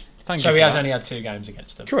 So, Si, yeah. thank So you. he for has that. only had 2 games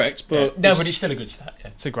against them. Correct, Yeah. but No, but it's still a good stat. Yeah.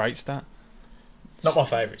 It's a great stat. Not my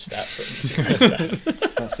favourite stat, but it's a great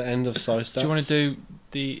stat. that's the end of Side Stats. Do you want to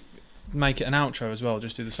do make it an outro as well?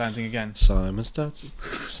 Just do the same thing again. Simon Stats?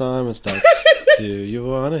 Simon Stats. Do you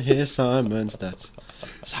want to hear Simon Stats?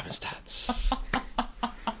 Simon Stats.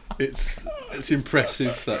 It's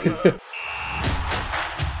impressive, that is.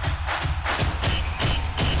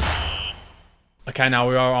 Okay, now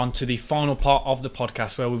we are on to the final part of the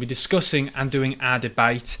podcast where we'll be discussing and doing our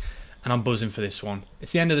debate, and I'm buzzing for this one.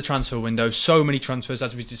 It's the end of the transfer window. So many transfers,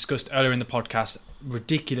 as we discussed earlier in the podcast,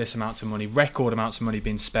 ridiculous amounts of money, record amounts of money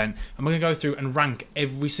being spent, and we're going to go through and rank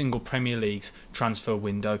every single Premier League's transfer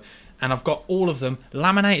window. And I've got all of them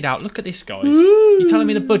laminated out. Look at this, guys. You're telling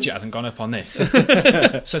me the budget hasn't gone up on this?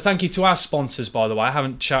 So thank you to our sponsors, by the way. I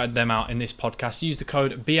haven't shouted them out in this podcast. Use the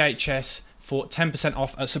code BHS for 10%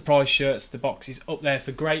 off at Surprise Shirts. The box is up there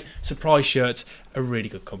for great Surprise Shirts. A really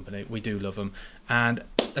good company. We do love them. And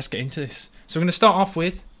let's get into this. So we're going to start off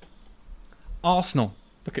with Arsenal.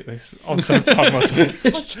 Look at this. I'm so proud of myself.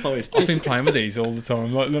 It's tiny. I've been playing with these all the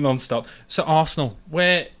time, like non-stop. So Arsenal,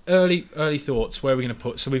 where early thoughts, where are we going to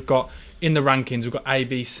put? So we've got, in the rankings, we've got A,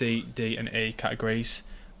 B, C, D and E categories.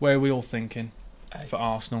 Where are we all thinking for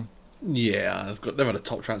Arsenal? Yeah, they've had a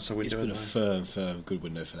top transfer It's window. been a haven't firm, good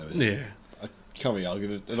window for them. they? Yeah. I can't really argue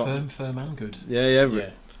with it. They're not- Firm and good. Yeah. Yeah.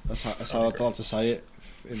 That's how I'd I'd agree. like to say it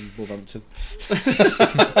in Wolverhampton.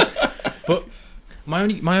 But my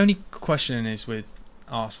only question is with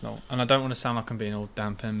Arsenal, and I don't want to sound like I'm being all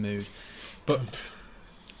dampen mood, but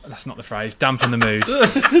that's not the phrase. Dampen the mood.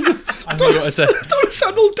 I know what I said. Don't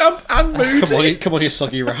sound all damp and moody. Come on, you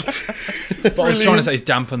soggy rap. But I was trying to say is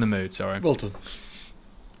dampen the mood. Sorry. Well done.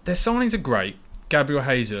 Their signings are great. Gabriel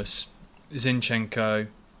Jesus, Zinchenko,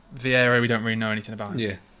 Vieira. We don't really know anything about.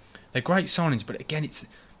 Yeah. They're great signings, but again, it's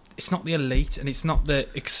not the elite and it's not the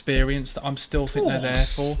experience that I'm still think they're there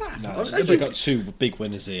for. No, they've got 2 big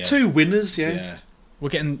winners here. 2 winners, yeah. Yeah. They're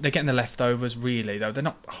getting the leftovers really though.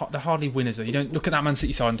 They're hardly winners though. You don't look at that Man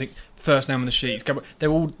City side and think first name on the sheet. They're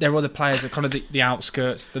all the players. They're kind of the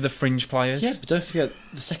outskirts. They're the fringe players. Yeah, but don't forget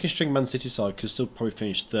the second string Man City side could still probably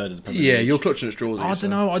finish 3rd in the Premier Yeah, League. you're clutching at straws. I don't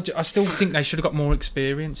know. I still think they should have got more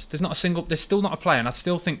experience. There's still not a player, and I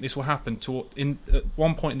still think this will happen at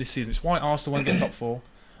one point in this season. It's why Arsenal won't get top 4.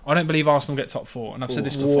 I don't believe Arsenal get top 4, and I've said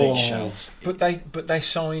this It's a before. fake shout. But they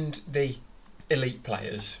signed the elite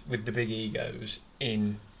players with the big egos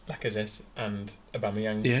in Lacazette and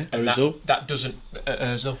Aubameyang. Yeah. And Ozil. that doesn't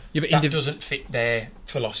Ozil. Yeah, but That doesn't fit their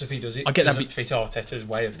philosophy, does it? I get that, doesn't fit Arteta's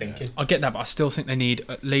way of thinking. I get that, but I still think they need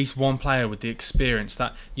at least one player with the experience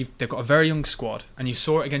that they've got a very young squad, and you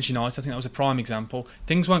saw it against United. I think that was a prime example.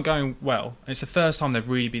 Things weren't going well, and it's the first time they've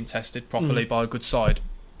really been tested properly by a good side,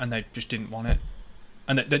 and they just didn't want it.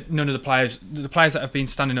 And none of the players that have been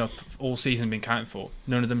standing up all season, been counted for,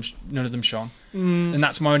 none of them shone. And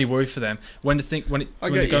that's my only worry for them. When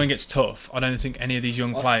the going gets tough, I don't think any of these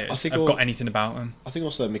young players have got anything about them. I think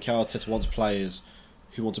also Mikel Arteta wants players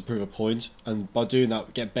who want to prove a point, and by doing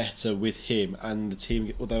that, get better with him and the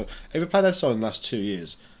team. Although every player they've signed in the last 2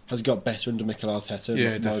 years has got better under Mikel Arteta,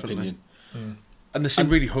 Yeah, in my definitely. opinion. And they seem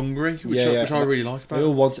really hungry, which I really like about They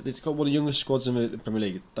all it. want it. It's got one of the youngest squads in the Premier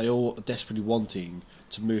League. They all are desperately wanting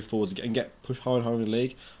to move forward and get pushed higher and higher in the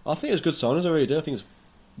league. I think it's good signings. I really do. I think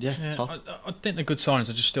it's top. I think they're good signings.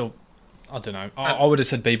 I just still, I don't know. I would have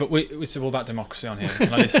said B, but it's all about democracy on here.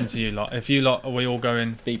 And I listen to you lot. If you lot, are we all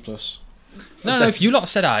going? B plus. No. If you lot have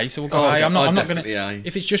said A, so we'll go A. I'm not going to. A.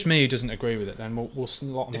 If it's just me who doesn't agree with it, then we'll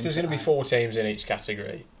slot them. If there's going to be 4 teams in each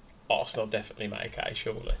category, Arsenal definitely make A,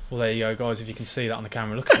 surely. Well, there you go, guys. If you can see that on the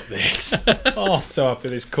camera, look at this. Oh, so happy.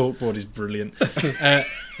 This corkboard is brilliant. The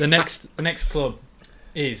next club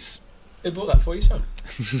is... Who bought that for you, son?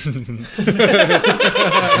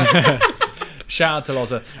 Shout out to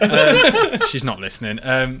Loza. She's not listening.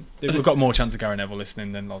 We've got more chance of Gary Neville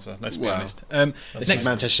listening than Loza, let's be honest. This is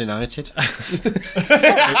Manchester United.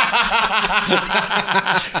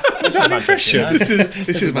 That's an impression.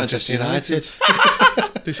 This is Manchester United.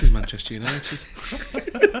 This is Manchester United.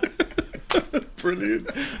 Brilliant.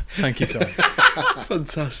 Thank you, sorry.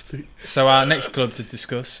 Fantastic. So our next club to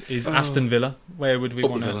discuss is Aston Villa. Where would we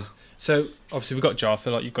want to... Villa. So, obviously, we've got Jar. I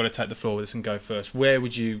feel like you've got to take the floor with us and go first. Where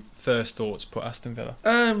would you, first thoughts, put Aston Villa?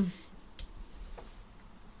 Can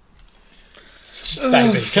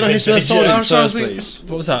I hear some of their signings first, please?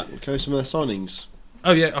 What was that? Can I hear some of their signings?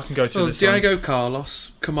 Oh, yeah, I can go through this. Diego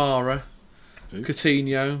Carlos, Kamara, Who?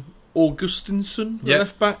 Coutinho, Augustinsson, the Yep.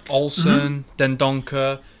 left back. Olsen,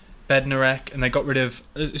 Dendoncker, Bednarek, and they got rid of...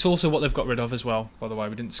 It's also what they've got rid of as well, by the way.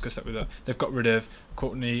 We didn't discuss that with her. They've got rid of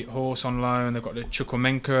Courtney Horse on loan. They've got rid of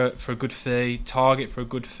Chukwuemeka for a good fee, Target for a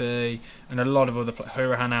good fee, and a lot of other...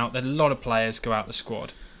 Hurahan out. There are a lot of players go out the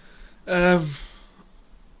squad. I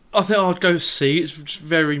think I'd go C. It's just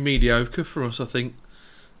very mediocre for us, I think.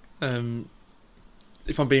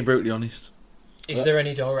 If I'm being brutally honest. Is there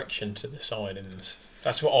any direction to the signings?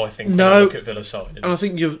 That's what I think when No. I look at Villa signings. And I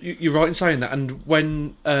think you're right in saying that. And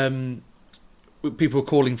when people were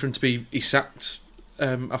calling for him to be sacked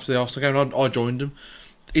after the Arsenal game, I joined them.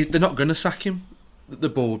 They're not going to sack him, the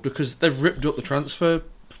board, because they've ripped up the transfer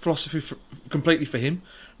philosophy completely for him.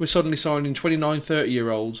 We're suddenly signing 29,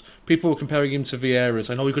 30-year-olds. People were comparing him to Vieira,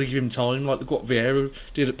 saying, we've got to give him time, like what Vieira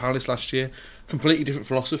did at Palace last year. Completely different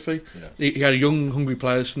philosophy. Yeah. He had young, hungry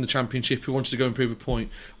players from the Championship who wanted to go and prove a point.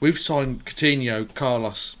 We've signed Coutinho,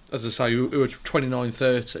 Carlos, as I say, who are 29,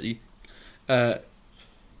 30. Because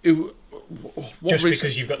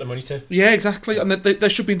you've got the money to. Yeah, exactly. And they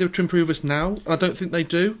should be able to improve us now, and I don't think they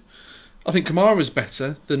do. I think Kamara's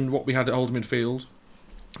better than what we had at Old Midfield.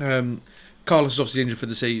 Carlos is obviously injured for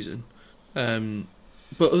the season.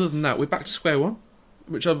 But other than that, we're back to square one.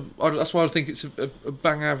 Which that's why I think it's a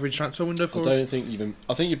bang average transfer window for us. I think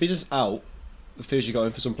your business out, the fees you got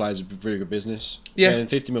in for some players is really good business. Yeah. Getting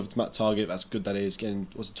 50 mil for Matt Target, that's good. That is getting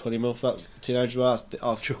 20 mil for that teenager.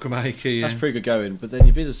 Chukwuemeka, yeah. That's pretty good going. But then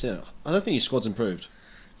your business, I don't think your squad's improved.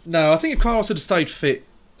 No, I think if Carlos had stayed fit,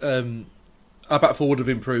 our back four would have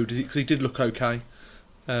improved because he did look okay.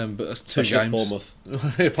 But that's two Especially against games.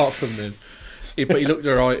 Bournemouth. Apart from then, but he looked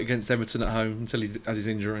alright against Everton at home until he had his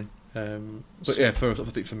injury. But yeah, I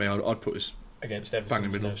think for me, I'd put us Against bang Everton,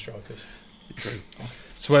 in the no middle. strikers. True.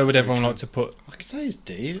 So where would everyone like to put... I could say it's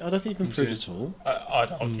D. I don't think you've improved at all.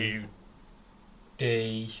 I'd argue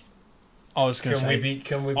D. I was going to say...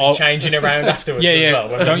 Can we be changing around afterwards Yeah, as well?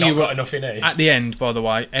 When Don't we've you not got enough in E? At the end, by the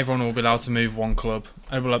way, everyone will be allowed to move one club.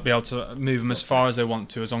 And will be able to move them as far as they want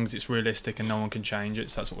to, as long as it's realistic and no one can change it.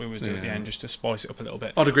 So that's what we would do at the Yeah. end, just to spice it up a little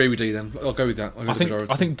bit. I'd agree with D then. I'll go with that. I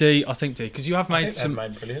think D, because you have I made think some... they've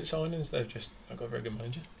made brilliant signings. They've got a very good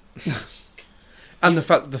manager. And the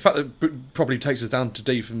fact that probably takes us down to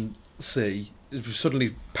D from C is we've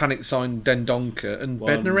suddenly panic signed Dendoncker and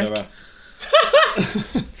Bednarek.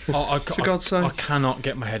 For God's sake. I cannot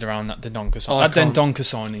get my head around that Dendoncker I signing. That can't. Dendoncker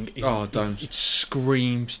signing, Don't. it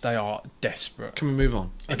screams they are desperate. Can we move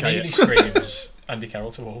on? It Okay, nearly screams Andy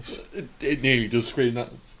Carroll to Wolves. It nearly does scream that.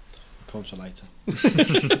 Come to later.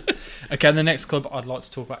 Okay, the next club I'd like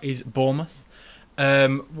to talk about is Bournemouth.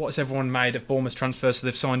 What's everyone made of Bournemouth's transfer? So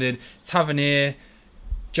they've signed in Tavernier,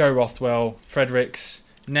 Joe Rothwell, Fredericks,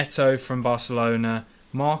 Neto from Barcelona,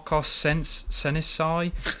 Marcos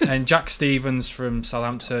Senesi, and Jack Stevens from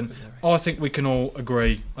Southampton. I think we can all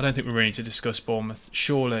agree. I don't think we really need to discuss Bournemouth.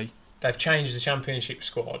 Surely. They've changed the Championship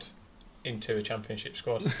squad into a Championship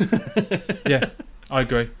squad. Yeah, I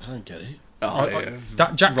agree. I don't get it.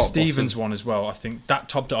 That Jack Rock Stevens bottom. one as well, I think that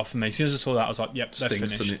topped it off for me. As soon as I saw that, I was like, yep, they're Stings,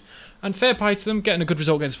 finished. doesn't it? And fair play to them, getting a good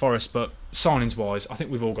result against Forest, but signings-wise, I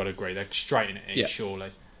think we've all got to agree, they're straight in it in, Yeah.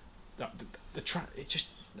 surely.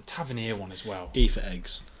 The Tavernier one as well. E for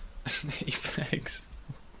eggs. Eggs.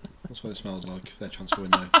 That's what it smells like, their transfer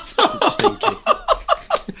window. It's stinky.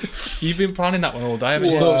 You've been planning that one all day, haven't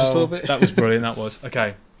you? Just a little bit. That was brilliant, that was.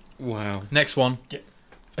 Okay, Wow. next one. Yeah.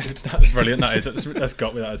 That's brilliant, that is. That's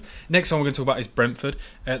got me, that is. Next one we're going to talk about is Brentford.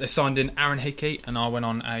 They signed in Aaron Hickey, and I went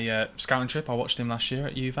on a scouting trip. I watched him last year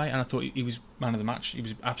at Juve, and I thought he was man of the match. He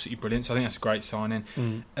was absolutely brilliant, so I think that's a great signing.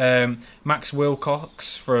 Max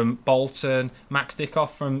Wilcox from Bolton, Max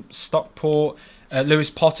Dickoff from Stockport, Lewis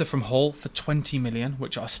Potter from Hull for 20 million,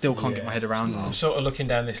 which I still can't get my head around. I'm sort of looking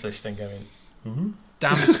down this list and going,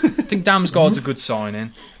 I think Damsgaard's a good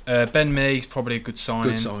signing. Ben Mee's probably a good signing.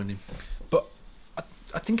 Good signing.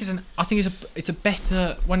 I think it's a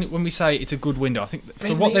better when we say it's a good window. I think for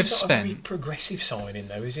Ben what they've Mee's not a very spent, progressive signing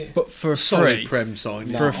though, is it? but for a Solid free, Prem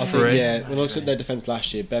signing. For a I think, free. yeah, when I looked at their defence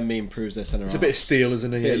last year, Ben Mee improves their centre It's a half. bit of steel,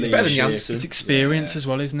 isn't he? Bit of He's better than leadership. Janssen. it's experience Yeah. as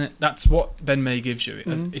well, isn't it? That's what Ben Mee gives you.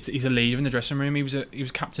 Mhm. He's a leader in the dressing room. He was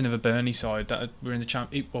captain of a Burnley side that were in the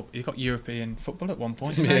he got European football at one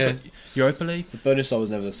point. Didn't Yeah. they? But Europa League. The bonus side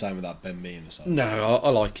was never the same without Ben Mee in the side. No, I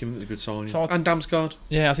like him. It's a good signing. So And Damsgaard.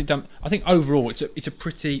 Yeah, I think overall it's a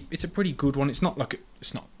pretty good one. It's not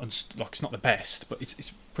it's not the best, but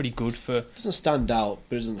it's pretty good for It doesn't stand out,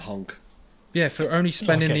 but it doesn't honk. for only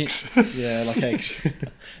spending Like the. eggs. Yeah, like eggs.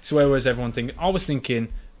 So where was everyone thinking? I was thinking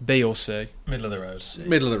B or C. Middle of the road.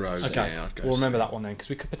 Middle of the road. Okay, Yeah, I'd go we'll remember C. that one then, because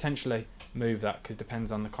we could potentially move that, because it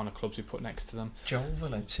depends on the kind of clubs we put next to them. Joel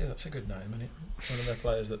Valencia, that's a good name, isn't it? One of their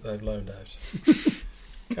players that they've loaned out.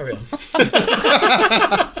 Carry on.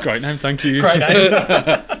 Great name, thank you. Great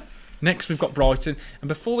name. Next, we've got Brighton, and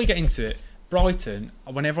before we get into it, Brighton.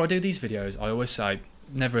 Whenever I do these videos, I always say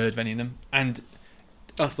never heard of any of them, and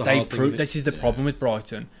That's the they hard thing. prove isn't it? this is the Yeah. problem with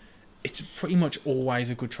Brighton. It's pretty much always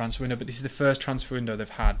a good transfer window, but this is the first transfer window they've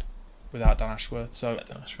had without Dan Ashworth. So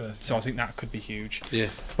I think that could be huge. Yeah.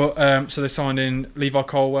 But so they signed in Levi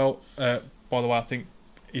Colwell. By the way, I think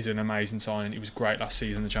he's an amazing signing. He was great last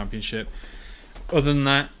season in the Championship. Other than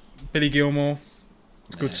that, Billy Gilmore,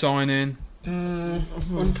 it's a good Yeah. signing.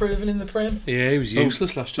 Unproven in the Prem. Yeah, he was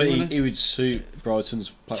useless last year. But wasn't he would suit Brighton's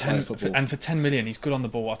playing football. And for 10 million, he's good on the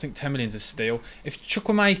ball. I think 10 million is a steal. If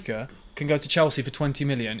Chukwuemeka can go to Chelsea for 20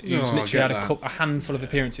 million, who's Oh, I literally get had that. a handful of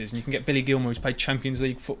appearances, and you can get Billy Gilmore, who's played Champions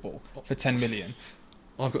League football, for 10 million.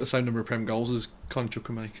 I've got the same number of Prem goals as Conor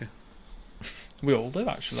Chukwuemeka. We all do,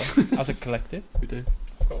 actually, as a collective. We do.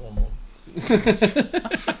 I've got one more.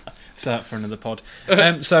 So that for another pod.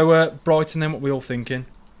 So Brighton, then, what we all thinking?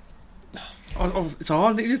 It's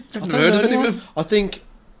hard. I've I never don't heard know of any of anyone. them. I think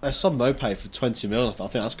some Mope for 20 mil. I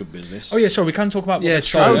think that's good business. Oh yeah, sorry, we can talk about what Yeah, they've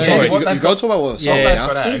true. sold. Oh, Sorry. you, what you they've got to talk about what Yeah, they they've have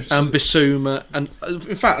got to. out. And Bissouma, and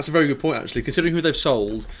in fact, that's a very good point actually. Considering who they've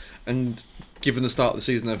sold, and given the start of the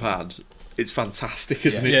season they've had, it's fantastic,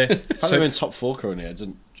 isn't it? Yeah. The fact So- they're in top four currently,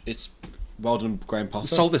 it's well done, Graham They Potter.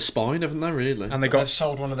 sold their spine, haven't they? Really? and they They've got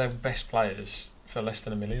sold one of their best players for less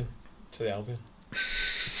than $1 million to the Albion.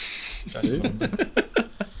 Jason Lundgren.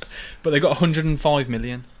 but they got 105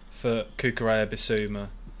 million for Kukurea, Bissouma,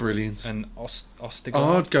 Brilliant. and Ostigard.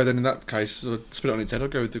 I'd go then in that case. I'd spit it on its head.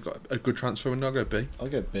 I'd go with they've got a good transfer window. I'll go B. I'll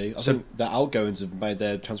go B. I So- think the outgoings have made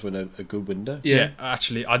their transfer window a good window. Yeah,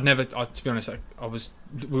 actually, to be honest,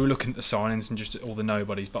 we were looking at the signings and just all the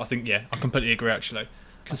nobodies, but I think, I completely agree, actually.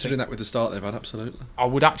 Considering that with the start they've had, absolutely. I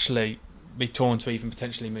would actually be torn to even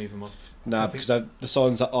potentially move them up. Nah, because the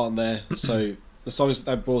signs that aren't there, so the signs that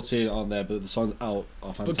they brought in aren't there, but the signs out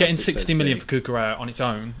are fantastic. But getting so 60 it's million big. for Kukurea on its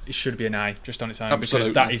own, it should be an A, just on its own, Absolutely.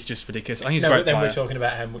 because that is just ridiculous. I think he's a No, great but then player. we're talking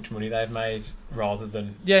about how much money they've made rather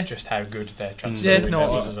than Yeah. just how good their transfer Yeah, window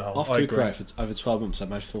no, was as a whole. Off I agree. Kukurea for over 12 months, they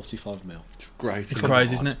made 45 mil. Great. It's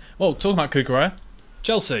crazy, isn't it? Well, talking about Kukurea,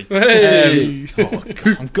 Chelsea. Hey! Oh,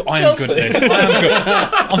 God, I am good at this. I am good.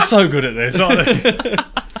 I'm so good at this. Aren't I?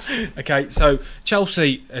 Okay, so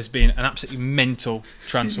Chelsea has been an absolutely mental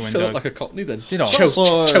transfer You window. sound like a Cockney then. Did I? Chelsea.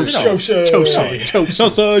 Chelsea. Chelsea. I'm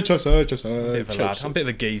a bit of a lad. I'm a bit of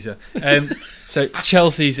a geezer. So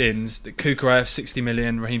Chelsea's ins: Kukurea 60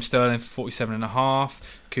 million, Raheem Sterling for 47.5,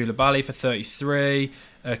 Koulibaly for 33,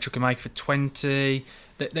 Chukwuemeka for 20.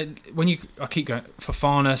 I keep going,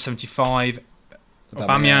 Fofana 75,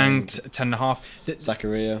 Aubameyang 10.5.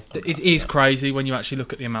 Zakaria. It is crazy when you actually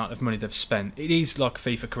look at the amount of money they've spent. It is like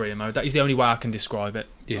FIFA career mode. That is the only way I can describe it.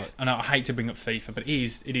 Yeah. And I hate to bring up FIFA, but it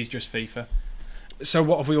is just FIFA. So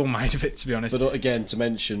what have we all made of it, to be honest? But again, to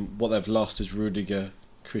mention, what they've lost is Rudiger,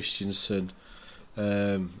 Christensen.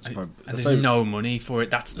 And there's no money for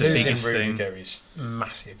it. That's the Losing biggest thing. Rudiger is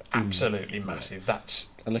massive, absolutely massive. That's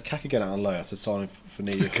And Lukaku getting out on loan after signing for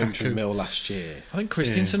nearly 100 mil last year. I think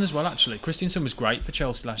Christensen as well, actually. Christensen was great for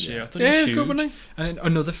Chelsea last year. I thought Yeah, he was huge. good, wasn't he? And then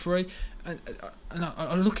another free. And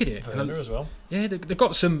I look at it. and Werner as well. yeah, they've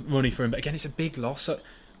got some money for him, but again, it's a big loss. So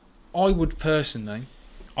I would personally,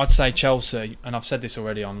 I'd say Chelsea, and I've said this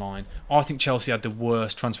already online, I think Chelsea had the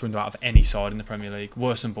worst transfer window out of any side in the Premier League.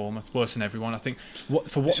 Worse than Bournemouth, worse than everyone. I think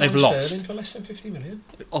for what they've Signed lost, Sterling for less than 50 million.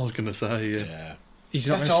 I was going to say, yeah. Yeah. he's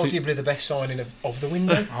not That's gonna suit- arguably the best signing of the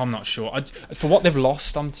window. I'm not sure. For what they've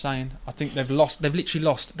lost, I'm saying, I think they've literally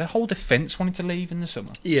lost. Their whole defence wanted to leave in the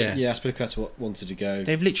summer. Yeah. Yeah, Aspilicueta wanted to go.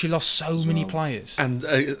 They've literally lost so As many well. players. And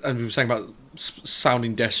we were saying about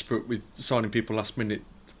sounding desperate with signing people last minute.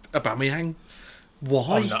 Aubameyang,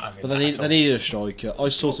 Why? I'm not having But that they at all. needed a striker. I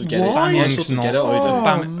sort of get Why? it. I Bamyang's sort of not- get it. I Oh, don't.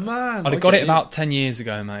 Bam- man. I'd have got it about 10 years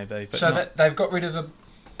ago, maybe. But So not- they've got rid of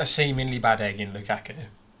a seemingly bad egg in Lukaku,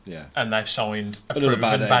 Yeah. and they've signed a Another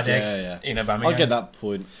proven bad egg Yeah, in yeah. Aubameyang. I get that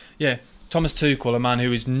point. yeah, Thomas Tuchel, a man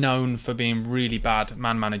who is known for being really bad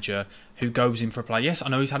man manager, who goes in for a play. Yes, I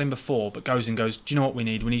know he's had him before, but goes and goes, do you know what we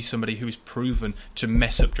need? We need somebody who is proven to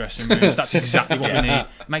mess up dressing rooms. That's exactly what we need.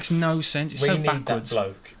 Makes no sense. It's We so need backwards. that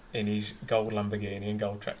bloke in his gold Lamborghini and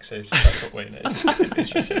gold tracksuit. That's what we need in this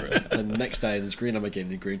dressing room. And the next day, there's green Lamborghini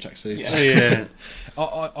and green tracksuits. Yeah.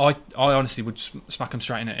 I honestly would smack him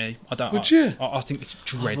straight in at E. I don't. Would you? I think it's I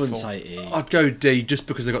dreadful. wouldn't say E. I'd go D just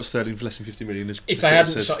because they got Sterling for less than 50 million. If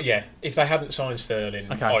they hadn't signed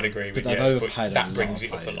Sterling, Okay. I'd agree with they've you. overpaid But a that brings lot it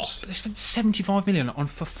of up a players. lot. They spent 75 million on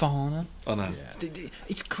Fofana. I know. Yeah.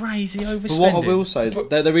 It's crazy overspending. But what I will say is But-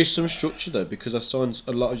 there is some structure though, because I've signed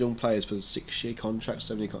a lot of young players for the 6-year contracts,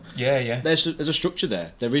 7-year contracts. Yeah. There's a structure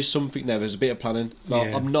there. There is something there. There's a bit of planning.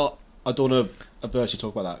 Like, Yeah. I don't want to adversely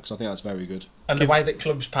talk about that because I think that's very good. And the way that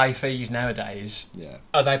clubs pay fees nowadays, Yeah.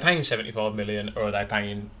 are they paying 75 million or are they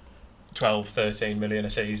paying 12, 13 million a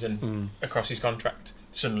season across his contract?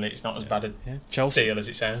 Suddenly it's not as bad a Yeah. Chelsea deal as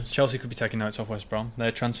it sounds. Chelsea could be taking notes off West Brom.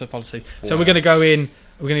 Their transfer policy. So Wow. we're going to go in.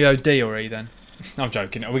 We're going to go D or E then. I'm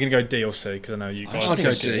joking. Are we going to go D or C? Because I know you I guys. should I'd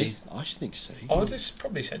go think C. C. I should think C. I would have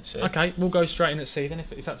probably said so. Okay, we'll go straight in at C then.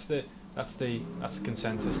 If that's the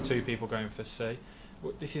consensus. 2 people going for C.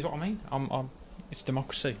 Well, this is what I mean. It's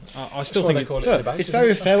democracy. I still That's think why they it, call it So, a debate, it's isn't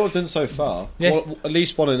very it? fair what we've done so far. Yeah. At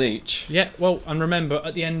least one in each. yeah. Well, and remember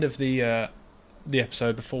at the end of the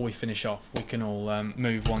episode, before we finish off, we can all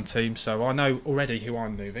move one team. So I know already who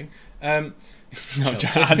I'm moving. No, I'm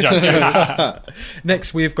joking.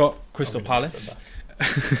 Next, we've got Crystal I'll be looking Palace.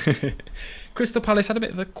 for that. Crystal Palace had a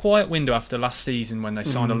bit of a quiet window after last season when they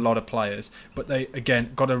signed a lot of players, but they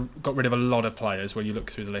again got rid of a lot of players when you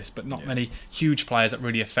look through the list, but not many huge players that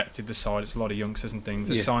really affected the side. It's a lot of youngsters and things.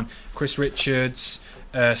 They Yeah. signed Chris Richards,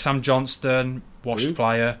 Sam Johnston, washed Who?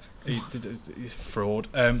 player. He's a fraud.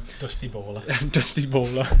 Dusty baller. Dusty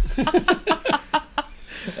Baller.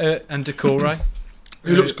 And Decore.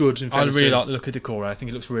 Who looks good, in I fairness really to like the look of Decore. I think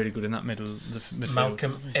he looks really good in that middle midfield.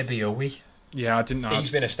 Malcolm Ebiowi. Yeah, I didn't know. He's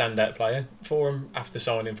been a standout player for him after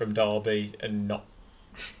signing from Derby and not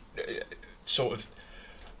sort of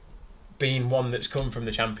being one that's come from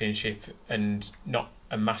the Championship and not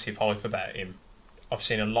a massive hype about him. I've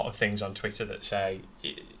seen a lot of things on Twitter that say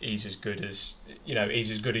he's as good as he's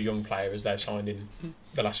as good a young player as they've signed in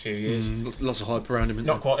the last few years. Lots of hype around him. isn't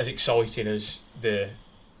Not there? quite as exciting as the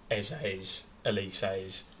Eze's,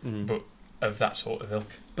 Elise's, but of that sort of ilk.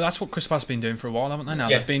 But that's what Crystal Palace have been doing for a while, haven't they? Now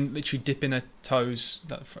Yeah. they've been literally dipping their toes.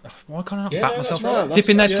 Why can't I not Yeah, back no, myself? that's right. No,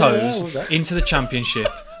 Dipping their yeah, toes yeah, well, into the Championship.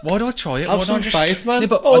 Why do I try it? Have Why some do I just... faith, man. Yeah,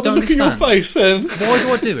 but Oh, I don't look at your understand. face then. Why do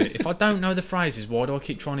I do it? If I don't know the phrases, why do I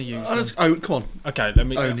keep trying to use them? Oh, come on. Okay, let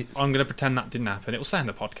me. Own it. I'm going to pretend that didn't happen. It will say in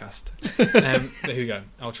the podcast. There we go.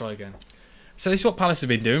 I'll try again. So this is what Palace have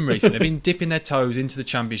been doing recently. They've been dipping their toes into the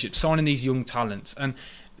Championship, signing these young talents, and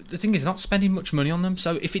the thing is, they're not spending much money on them.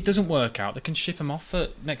 So if it doesn't work out, they can ship them off for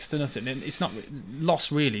next to nothing. And it's not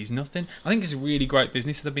loss really. It's nothing. I think it's a really great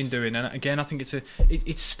business that they've been doing. And again, I think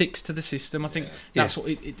it sticks to the system. I think that's what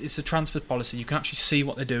it's a transfer policy. You can actually see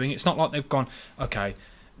what they're doing. It's not like they've gone, okay,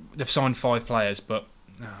 they've signed 5 players, but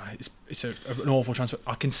it's an awful transfer.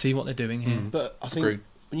 I can see what they're doing here. But I think Agreed.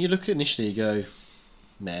 when you look at initially, you go,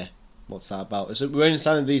 meh. What's that about? So we're only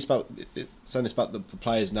saying this about the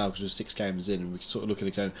players now because we're 6 games in, and we sort of look at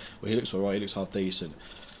it going, well, he looks alright, he looks half decent.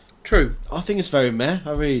 True. I think it's very meh.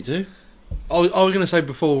 I really do. I was going to say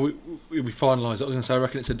before we finalise it, I was going to say I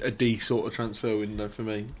reckon it's a D sort of transfer window for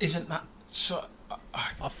me. Isn't that so?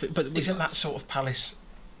 But Isn't that sort of Palace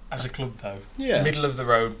as a club though? Yeah. Middle of the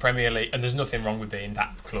road Premier League, and there's nothing wrong with being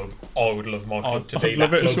that club. I would love my club to be I'd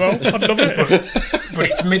love that it as club. well. I'd love it. But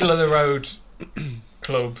it's middle of the road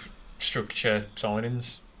club structure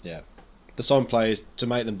signings. Yeah. The sign players to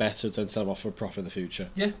make them better to then sell them off for a profit in the future.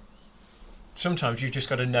 Sometimes you've just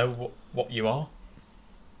got to know what you are.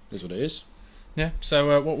 Is what it is. Yeah.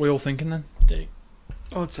 So what we all thinking then? D.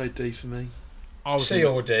 I'd say D for me. I was C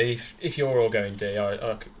thinking- or D. If you're all going D,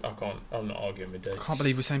 I can't. I'm not arguing with D. I can't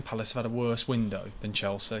believe we're saying Palace have had a worse window than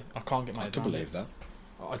Chelsea. I can't get my I head can around believe it. that.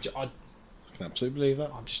 I I can absolutely believe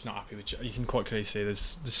that. I'm just not happy with. You can quite clearly see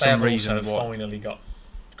there's They some have reason also why. finally got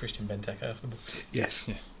Christian Benteke off the books. Yes.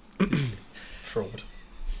 Fraud.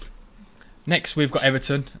 Next, we've got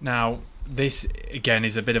Everton. Now, this again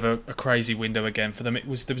is a bit of a crazy window again for them. There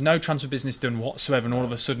was no transfer business done whatsoever, and all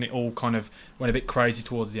of a sudden it all kind of went a bit crazy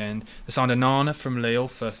towards the end. They signed Onana from Lille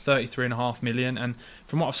for 33.5 million, and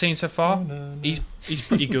from what I've seen so far, he's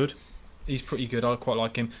pretty good. He's pretty good. I quite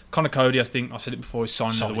like him. Connor Cody, I think I've said it before, is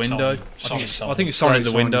signing Solid the window. signing. I think it's signing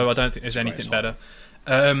Great the window. signing. I don't think there's anything signing.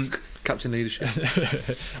 better. Captain leadership.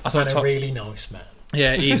 I thought And a really nice man.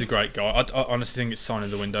 yeah, he's a great guy. I honestly think it's signing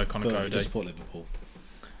the window, Connor But Cody. just support Liverpool.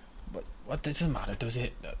 But it doesn't matter, does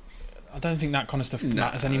it? I don't think that kind of stuff No.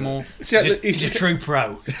 matters anymore. See, look, He's a true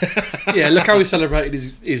pro. yeah, look how he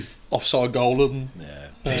celebrated his offside goal and Yeah.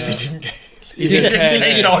 At least he didn't get He didn't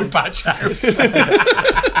care. his eye patch out.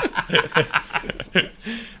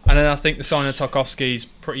 And then I think the signing of Tarkovsky's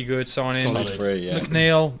pretty good signing. Solid Solid. 3, yeah.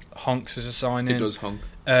 McNeil, honks as a signing. he does honk.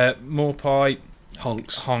 Morpie,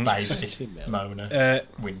 Honks. honks. Baby, Yeah. Mona,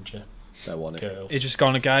 Wincher, Don't want it. girl. Idris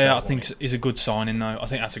Gana-Gueye, I Don't think want is a good signing though. I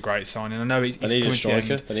think that's a great signing. I know he's They need coming a to the end.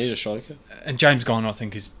 striker. They need a striker. And James Garner, I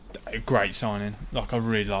think, is a great signing. Like I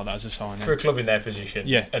really like that as a signing. For a club in their position,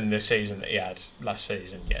 Yeah. and the season that he had last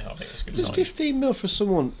season, yeah, I think it's a good There's sign. 15 mil for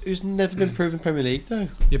someone who's never been proven Premier League though.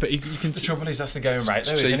 Yeah, but you can. The trouble is that's the going rate,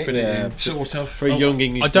 though, Cheap, isn't it? innit? Yeah. Sort of. For a young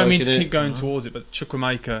English I don't mean bloke, to innit? keep going towards it, but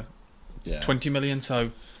Chukwuemeka, Yeah. 20 million.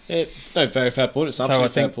 So No, very fair point. It's so absolutely I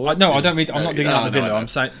think fair point. no, I don't mean. I'm No, not digging no, out the no, Villa. no. I'm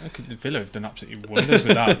saying because the Villa have done absolutely wonders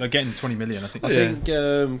with that. They're getting 20 million. I think. I Yeah.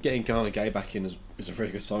 think getting Garner Gay back in is a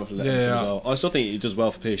really good sign for Everton Yeah. as well. I still think he does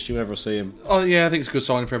well for PSG whenever I see him. Oh yeah, I think it's a good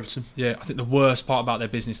signing for Everton. Yeah, I think the worst part about their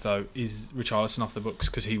business though is Richarlison off the books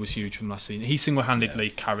because he was huge from last season. He single-handedly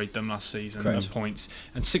carried them last season Correct. and points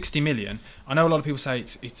and 60 million. I know a lot of people say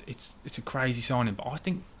it's a crazy signing, but I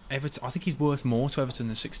think Everton. I think he's worth more to Everton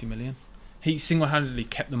than 60 million. He single-handedly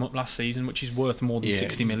kept them up last season, which is worth more than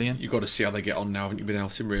 60 million. You've got to see how they get on now, haven't you? Been able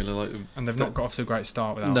to really like them. And they've not got off to a great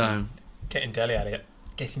start without him. No. Getting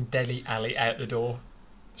Dele Alli out the door.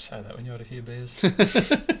 Say that when you had a few beers.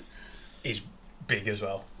 He's big as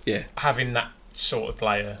well. Yeah. Having that sort of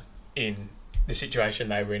player in the situation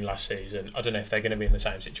they were in last season, I don't know if they're going to be in the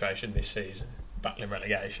same situation this season, battling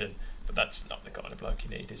relegation, but that's not the kind of bloke you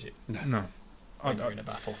need, is it? No. When you're in a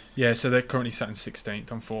battle. Yeah, so they're currently sat in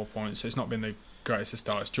 16th on 4 points. So it's not been the greatest of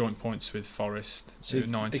starts. Joint points with Forest, So who are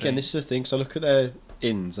 19. again, this is the thing. So I look at their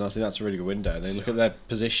ins, and I think that's a really good window. And then look at their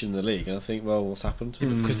position in the league, and I think, well, what's happened?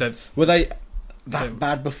 because they're Were they They- that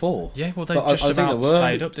bad before? yeah, well they But I just think about they were,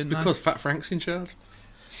 stayed up, didn't Because Fat Frank's in charge.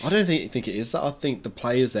 I don't think it is that. I think the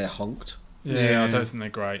players there honked. they? Yeah, I Yeah. don't think they're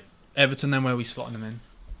great. Everton, then where are we slotting them in?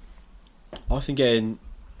 I think getting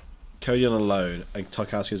Cody on a loan and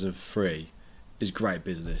Tarkowski as a free is great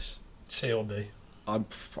business. C or D. I'm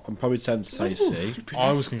probably tempted to say C.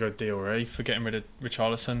 I was going to go D or E for getting rid of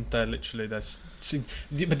Richarlison. They're literally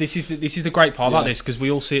but this is the great part about Yeah. this because we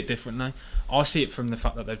all see it differently. I see it from the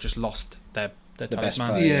fact that they've just lost their The best talisman,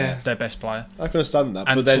 player. Yeah. their best player, I can understand that,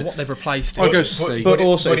 and but then for what they've replaced I'll it. go C. But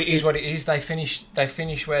also but if- it is what it is. They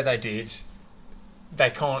finish where they did. They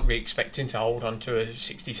can't be expecting to hold on to a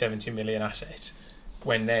 60, 70 million asset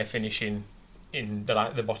when they're finishing in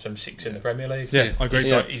the bottom six in the Premier League. Yeah, I agree.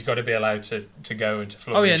 He's got to be allowed to go and to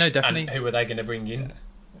flourish. Oh, yeah, no, definitely. And who are they going to bring in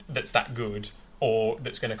that's that good or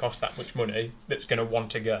that's going to cost that much money that's going to want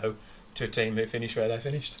to go to a team who finished where they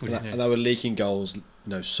finished? and they were leaking goals,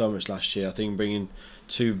 so much last year. I think bringing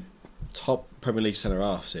two top Premier League centre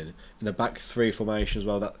halves in the back three formation as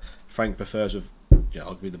well that Frank prefers with,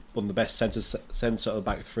 arguably one of the best centre of the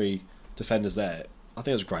back three defenders there. I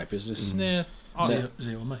think it's great business. Yeah,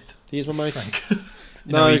 Zero, mate. He is my mate.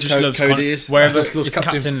 no, he just loves Cody is. wherever Just loves it's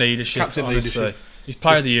captain- captain leadership. captain honestly. leadership. He's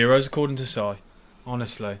player of the Euros according to Si.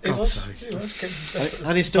 Honestly, It was. sake. It was.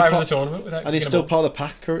 And he's still Player of part, the tournament without and he's kicking still a ball. part of the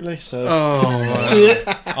pack currently. So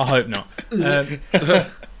Oh, I hope not.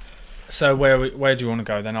 So where do you want to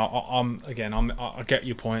go then? I get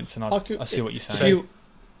your points and I see what you're So saying.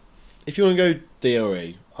 if you want to go D or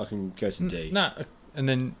E, I can go to D. No, and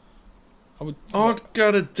then I would. I'd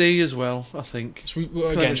go to D as well. I think. So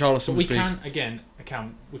again, Richarlison but would we be-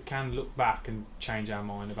 can look back and change our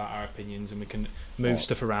mind about our opinions, and we can move What?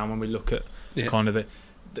 stuff around when we look at Yeah. kind of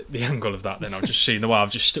the angle of that. Then I've just seen the way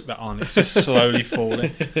I've just stuck that on. It's just slowly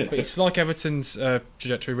falling. But it's like Everton's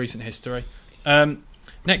trajectory, recent history.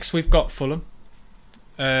 Next, we've got Fulham.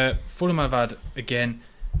 Fulham have had again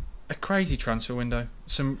a crazy transfer window.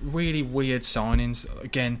 Some really weird signings.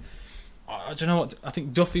 Again, I don't know what. I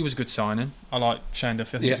think Duffy was a good signing. I like Shane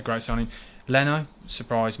Duffy. I think he's a great signing. Leno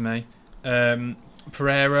surprised me.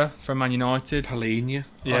 Pereira from Man United. Palhinha.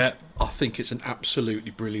 Yeah. I think it's an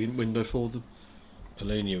absolutely brilliant window for them.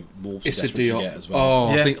 Polina Wolves It's are a desperate to deal. get as well.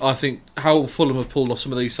 Oh, Yeah. I think how Fulham have pulled off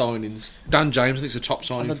some of these signings. Dan James, I think, is a top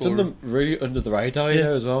signing and they've for done them. them really under the radar, Yeah.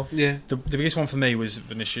 as well. Yeah, The biggest one for me was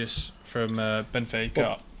Vinicius from Benfica.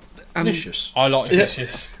 What? and Vicious. I like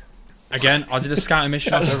Vinicius. Again, I did a scouting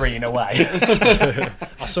mission. That's arena way.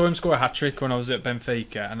 I saw him score a hat trick when I was at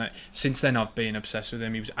Benfica, and since then I've been obsessed with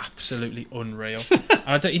him. He was absolutely unreal.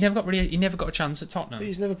 And he never got a chance at Tottenham.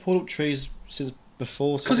 He's never pulled up trees since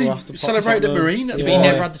before. Because he celebrated at Marine. But he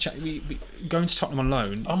never had the chance. Going to Tottenham on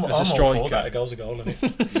loan I'm as a all striker. for that. A goal's a goal, isn't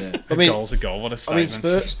it? Yeah. A goal's a goal. What a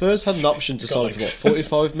statement. Spurs had an option to sign for what,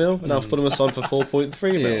 45 mil, and now Fulham are signed for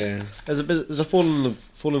 4.3 mil. Yeah. There's a fallen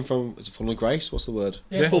from grace. What's the word?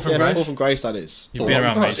 Yeah, fall from grace. Fall from grace. That is. You've been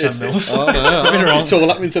around me, Sam Mills. Oh, no, I've been around. It's all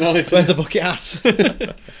happening tonight. Where's the bucket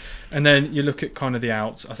hat? And then you look at kind of the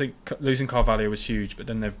outs. I think losing Carvalho was huge, but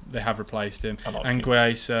then they have replaced him.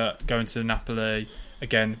 Anguissa going to Napoli.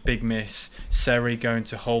 Again, big miss. Seri going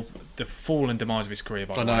to Hull. The fall and demise of his career,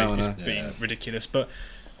 by the way, has been ridiculous. But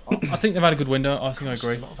I think they've had a good window. I think I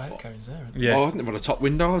agree. A lot of outgoings there. Yeah. I think they've had a top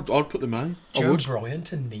window. I'd put them in. Joe Bryan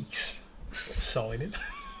to Nice. Signing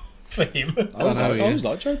for him. I was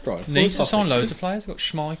like Joe Bryan. Nice have signed loads of players. They've got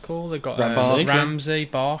Schmeichel. They've got Ramsey,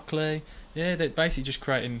 Barkley. Yeah, they're basically just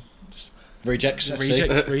creating rejects.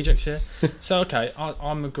 Rejects. Yeah. So okay,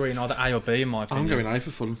 I'm agreeing either A or B in my opinion. I'm going A for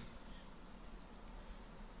Fulham.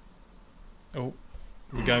 Oh,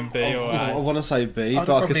 we're going B or A? I want to say B, I'd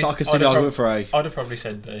but I can see the argument for A. I'd have probably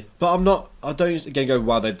said B. But I'm not. I don't again go.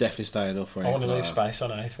 Wow, they're definitely staying up. I want to leave space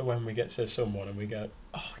on A for when we get to someone and we go.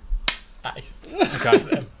 Oh, A. Okay. Is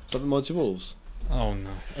that the Mighty Wolves? Oh no.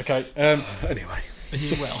 Okay. Anyway, Are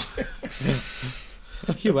you well?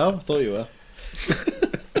 You well? I thought you were.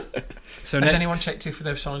 So has anyone checked if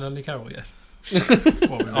they've signed Andy Carroll yet?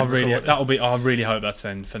 I really hope that's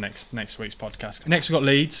in for next week's podcast. Next we've got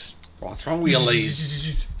Leeds. what's wrong with your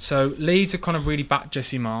Leeds? So Leeds have kind of really backed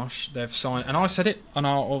Jesse Marsh. They've signed, and I said it, and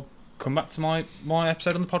I'll come back to my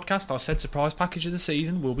episode on the podcast. I said surprise package of the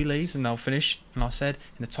season will be Leeds, and they'll finish. And I said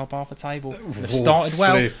in the top half of the table. And they've started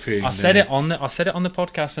well. I said it on the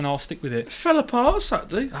podcast, and I'll stick with it. It fell apart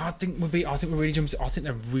Saturday. I think we're really jumped. I think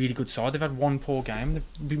they're a really good side. They've had one poor game.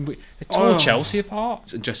 They tore Chelsea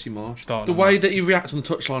apart. And Jesse Marsh. Started The way that he reacts on the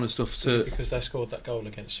touchline and stuff. Is it because they scored that goal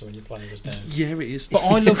against you when your player was down? Yeah, it is. But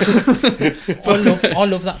I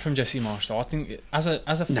love that from Jesse Marsh. Though I think as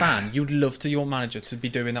a fan, you'd love your manager to be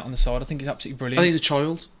doing that on the side. I think he's absolutely brilliant. I think he's a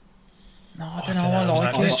child. No, I don't know. I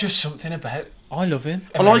like it. There's just something about I love him.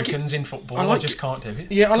 Americans in football. I just can't do it.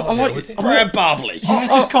 Yeah, I like it. Brad Barbley. Yeah, I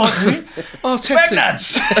just can't do it. Arteta,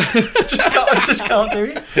 Lads! I just can't do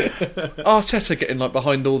it. Arteta getting like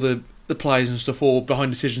behind all the players and stuff, or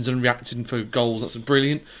behind decisions and reacting for goals. That's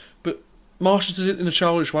brilliant. But Marsh does it in a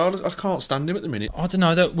childish way. I can't stand him at the minute. I don't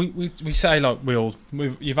know. That we say like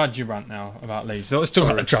you've had your rant now about Leeds. So let's talk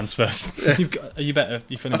about the transfers. Are you better?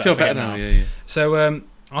 You feeling I better? feel better now. Yeah. So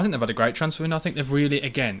I think they've had a great transfer, and I think they've really,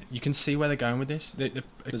 again, you can see where they're going with this.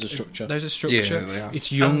 There's a structure. There's a structure. Yeah, they have. It's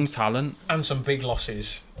young talent. And some big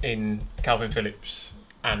losses in Calvin Phillips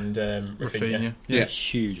and Rafinha. Yeah.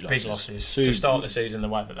 Huge losses. Big losses to start the season the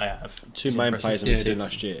way that they have. Two main players on the Yeah, team definitely.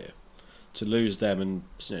 last year. To lose them and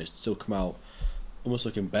still come out almost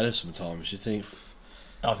looking better sometimes. You think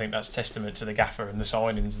I think that's testament to the gaffer and the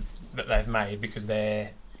signings that they've made because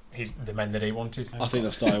they're the men that he wanted. I think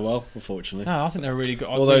they've started well, unfortunately. No, I think they're really good.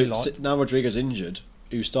 Although now Rodrigo's injured,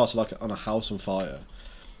 who started like on a house on fire,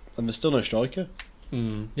 and there's still no striker.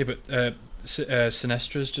 Yeah, but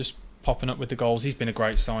Sinestra's just popping up with the goals. He's been a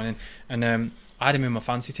great signing, and I had him in my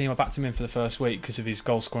fantasy team. I backed him in for the first week because of his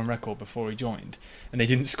goal scoring record before he joined, and he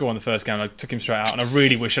didn't score on the first game. I took him straight out, and I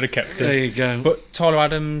really wish I'd have kept him. There you go. But Tyler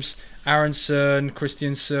Adams, Aronson,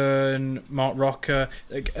 Christiansen, Mark Rocker,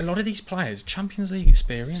 a lot of these players, Champions League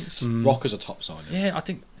experience. Rocker's a top signing. Yeah, I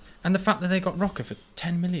think, and the fact that they got Rocker for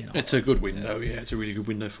 10 million. It's a good window. Yeah, it's a really good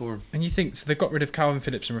window for him. And you think, so they've got rid of Calvin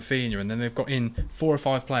Phillips and Rafinha, and then they've got in 4 or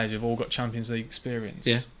 5 players who've all got Champions League experience.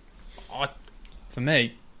 Yeah. For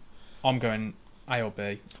me, I'm going A or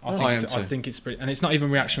B. I think it's pretty, and it's not even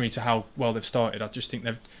reactionary to how well they've started. I just think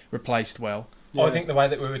they've replaced well. I think the way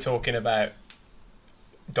that we were talking about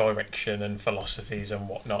direction and philosophies and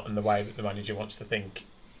whatnot, and the way that the manager wants to think,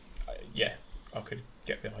 I could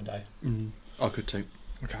get behind A. I could too.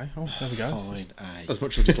 Okay, there we go. Fine, A. As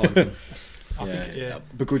much as I dislike them.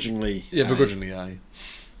 Begrudgingly. Yeah, begrudgingly A.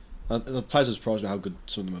 The players have surprised me how good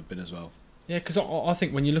some of them have been as well. Yeah, because I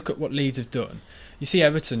think when you look at what Leeds have done, you see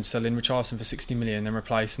Everton selling Richarlison for 60 million and then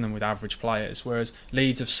replacing them with average players, whereas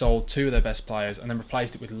Leeds have sold 2 of their best players and then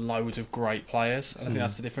replaced it with loads of great players. And I think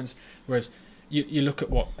that's the difference. Whereas you look at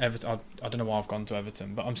what Everton... I don't know why I've gone to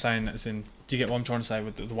Everton, but I'm saying as in... Do you get what I'm trying to say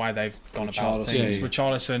with the way they've gone about things? Yeah.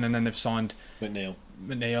 Richarlison, and then they've signed McNeil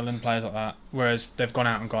and players like that. Whereas they've gone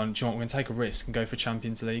out and gone, do you know what, we're going to take a risk and go for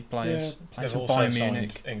Champions League players. Players They've from also Bayern signed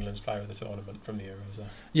Munich. England's player of the tournament from the Euros.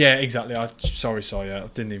 Yeah, exactly. Sorry, I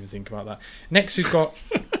didn't even think about that. Next we've got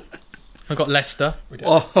We've got Leicester. We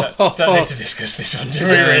don't need to discuss this one, do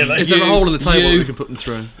we, really? Is there a hole in the table you. that we can put them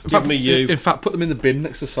through? In fact, put them in the bin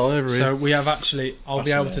next to Si over here. So we have actually. I'll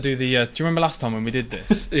be able to do the. Do you remember last time when we did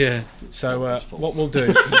this? Yeah. So what we'll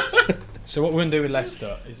do. So what we're going to do with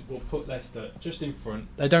Leicester is we'll put Leicester just in front.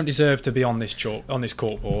 They don't deserve to be on this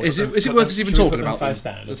cork board. Is it worth us even talking about them? Face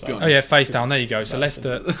down. Let's be Oh honest. yeah, face down. There you go. So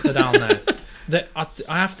Leicester, they're down there. I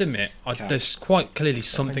have to admit, there's quite clearly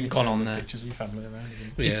something gone on there. Pictures of your family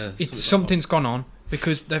around. It's something's gone on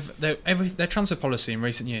because their transfer policy in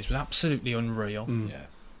recent years was absolutely unreal, Yeah.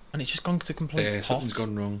 and it's just gone to complete Yeah, pot. something's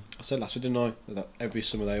gone wrong. I said last week, didn't I? That every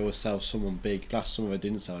summer they always sell someone big. Last summer they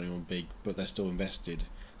didn't sell anyone big, but they're still invested.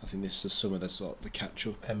 I think this is the summer that's sort of the catch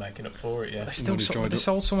up. They're making up for it, yeah. They still Money's dried they up.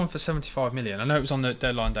 sold someone for 75 million. I know it was on the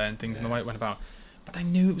deadline day and things and the way it went about, but they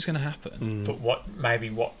knew it was going to happen. But what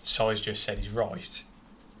Si's just said is right,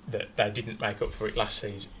 that they didn't make up for it last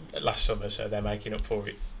summer, so they're making up for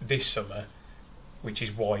it this summer, which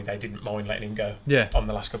is why they didn't mind letting him go Yeah. on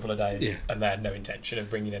the last couple of days, Yeah. and they had no intention of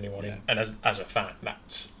bringing anyone Yeah. in. And as a fan,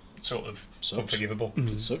 that's sort of Sucks. unforgivable.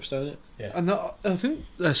 It sucks, don't it? Yeah. And I think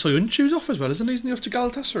Soyunchu's off as well, isn't he? Isn't he off to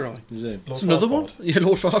Galatasaray? Is it? It's another one. Yeah,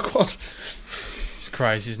 Lord Farquaad. It's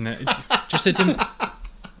crazy, isn't it? It's just they didn't.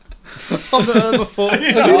 I've not heard before.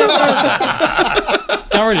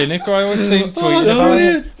 Gary Lineker, I always see tweets about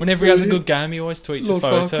it. Whenever he has a good game, he always tweets Lord a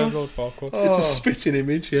photo Farquaad. of Lord Farquaad. It's a spitting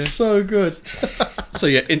image, yeah. So good. So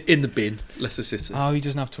yeah, in the bin, Leicester City. Oh, he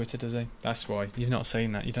doesn't have Twitter, does he? That's why. You've not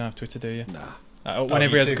seen that. You don't have Twitter, do you? Nah,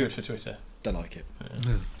 Whenever he has a good. for Twitter. don't like it.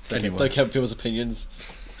 Anyway. Don't care people's opinions.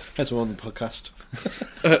 That's why we're on the podcast.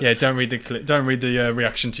 Yeah, don't read the clip. Don't read the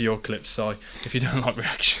reaction to your clips, Si, if you don't like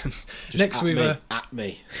reactions. Next, at we've. me. At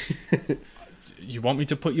me. You want me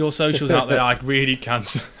to put your socials out there? I really can.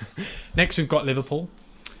 Next, we've got Liverpool.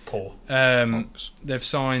 Poor. They've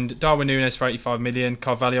signed Darwin Núñez for 85 million.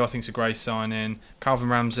 Carvalho, I think, is a great signing. Calvin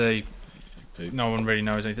Ramsey, no one really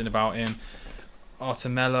knows anything about him.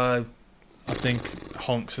 Artemelo, I think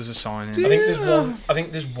honks as a signing. I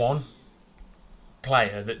think there's one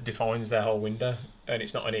player that defines their whole window, and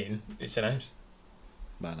it's not an in, it's an out.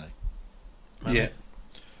 Mane. Yeah.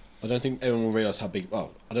 I don't think everyone will realise how big.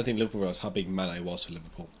 Well, I don't think Liverpool realised how big Mane was for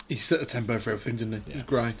Liverpool. He set the tempo for everything, didn't he? Yeah. He's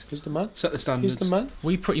great. He's the man. Set the standards. He's the man.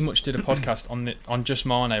 We pretty much did a podcast on just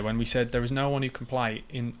Mane when we said there is no one who can play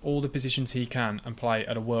in all the positions he can and play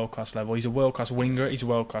at a world class level. He's a world class winger. He's a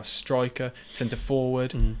world class striker, centre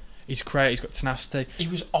forward. He's creative. He's got tenacity. He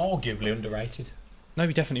was arguably underrated. No,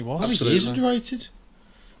 he definitely was. I mean, he Absolutely. is underrated,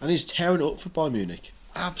 and he's tearing up for Bayern Munich.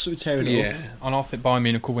 Absolutely tearing it up. Yeah. And I think Bayern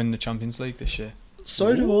Munich will win the Champions League this year.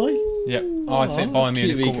 So do I. Yep, Oh, I think that's Bayern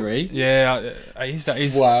cute Munich. we agree. Yeah, that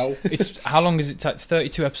is. Wow. It's how long does it take?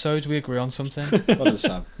 32 episodes. We agree on something. Well done,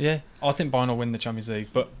 Sam. Yeah, I think Bayern will win the Champions League.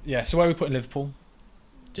 But yeah, so where are we putting Liverpool?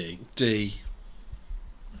 D. D.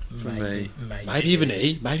 For me. Maybe even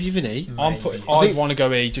E. Maybe even E. I want to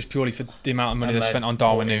go E just purely for the amount of money they've spent on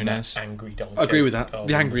Darwin Núñez. Angry donkey. I agree with that. Darwin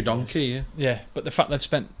The angry Núñez. donkey, yeah. Yeah, but the fact they've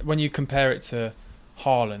spent when you compare it to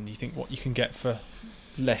Haaland, you think what you can get for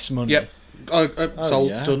less money. Yep. Sold,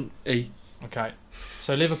 yeah. done, E. Okay,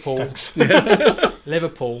 so Liverpool.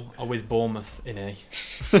 Liverpool are with Bournemouth in E.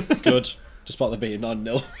 Good. Despite them beating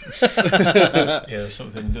 9-0. Yeah, there's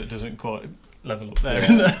something that doesn't quite level up there.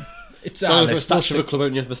 Isn't there? It's The statue of a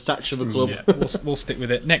club, the statue of a club. Yeah. we'll stick with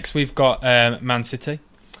it. Next, we've got Man City,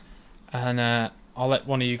 and I'll let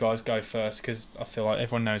one of you guys go first because I feel like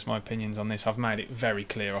everyone knows my opinions on this. I've made it very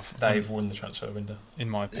clear off They've won the transfer window. in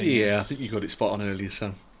my opinion. Yeah, I think you got it spot on earlier,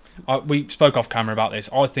 Sam. We spoke off camera about this.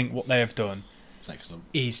 I think what they have done It's excellent.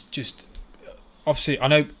 is just obviously.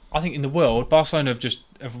 I think in the world, Barcelona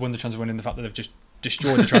have won the transfer window in the fact that they've just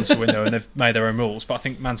destroyed the transfer window and they've made their own rules. But I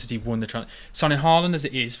think Man City won the transfer. Signing Haaland as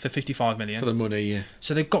it is for 55 million. For the money, yeah.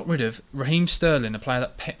 So they've got rid of Raheem Sterling, a player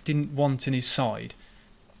that Pep didn't want in his side,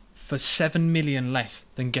 for 7 million less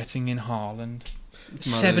than getting in Haaland.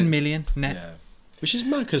 7 million net. Yeah. Which is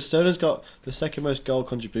mad because Sterling's got the second most goal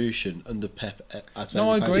contribution under Pep.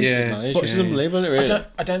 No, I agree. Yeah. Which is unbelievable, isn't it, really?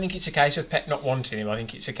 I don't think it's a case of Pep not wanting him. I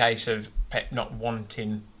think it's a case of Pep not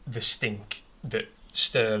wanting the stink that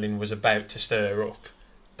Sterling was about to stir up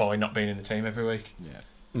by not being in the team every week. Yeah.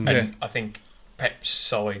 And I think Pep's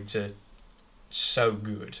sides are so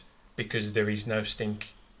good because there is no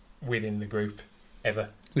stink within the group ever.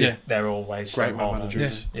 Yeah. They're always Great so man harmonious.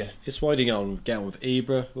 managers. Yeah. It's why he didn't get on with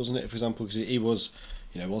Ibra, wasn't it, for example? Because he was,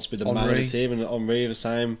 wants to be the man of Henry. the team, and Henry the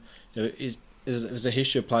same. There's a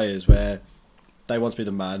history of players where they want to be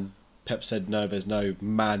the man. Pep said, no, there's no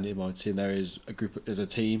man in my team. There is a group, there's a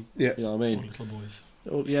team. Yeah. You know what I All mean? little boys.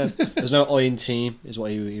 Oh, yeah. There's no I in team, is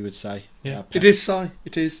what he would say. Yeah. Pep. It is, Si.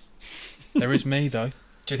 It is. There is me though.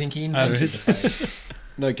 Do you think he invented the phrase?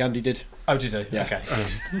 No, Gandhi did. Oh, did he? Yeah. Okay.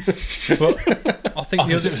 But I think I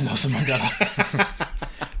thought it was Nelson Mandela.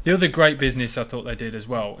 the other great business I thought they did as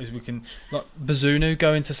well is we can like Bazunu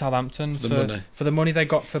going to Southampton for the money they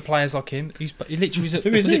got for players like him. He literally was at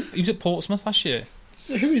Who is he? He was at Portsmouth last year.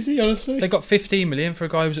 Who is he, honestly? They got 15 million for a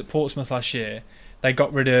guy who was at Portsmouth last year. They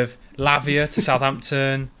got rid of Lavia to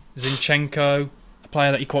Southampton, Zinchenko, a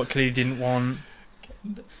player that he quite clearly didn't want.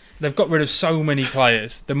 They've got rid of so many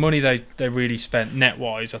players. The money they really spent net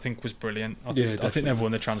wise, I think, was brilliant. I think they've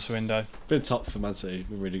won the transfer window. Been top for Man City.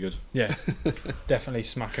 Been really good. Yeah, definitely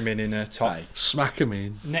smack them in a top. Hey. Smack him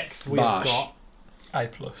in. Next we've Bash. got A+.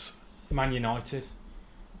 Man United.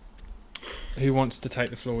 Who wants to take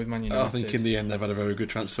the floor with Man United? I think in the end they've had a very good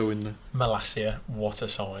transfer window. Malacia, what a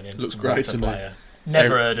signing. Looks What great a to me. player.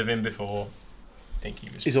 Never heard of him before. I think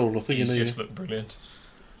He's all or nothing, He's isn't he? just looked brilliant.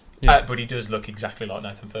 Yeah. But he does look exactly like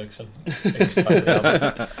Nathan Ferguson. He used to play with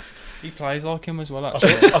Albion. He plays like him as well. I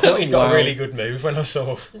Actually, thought he'd got Wow. a really good move when I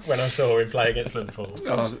saw him play against Liverpool. Do you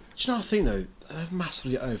know what I think though? They've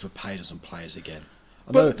massively overpaid us on players again.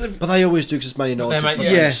 I But know, they've- but they always do because it's Man United. They make- but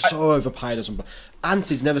yeah. they're so overpaid us on players.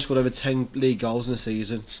 Anthony's never scored over 10 league goals in a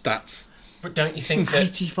season. Stats. But don't you think that?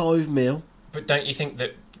 85 mil. But don't you think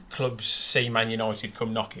that clubs see Man United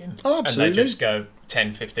come knocking Oh, and absolutely. they just go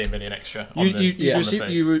 10, 15 million extra on You, the, you, on receive, the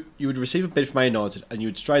fee? you would receive a bid from Man United and you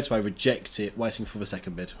would straight away reject it, waiting for the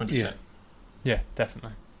second bid. 100%. Yeah. yeah,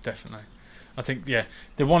 definitely. I think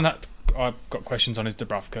the one that I've got questions on is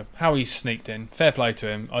Dubravka. How he's sneaked in. Fair play to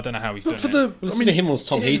him. I don't know how he's done But for it. the, Well, I mean, him was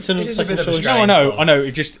Tom it is- Heaton it as is a second bit of a choice. strange- No, I know.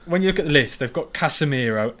 It just when you look at the list, they've got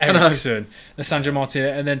Casemiro, Ericsson, Alessandro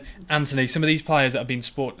Martinez, and then Anthony. Some of these players that have been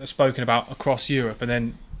spoken about across Europe, and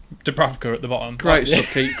then Dubravka at the bottom. great Like,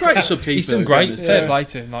 subkeep. Great subkeeper. he's done great. isn't Fair he? play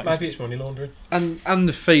to him. Like, Maybe it's money laundering. And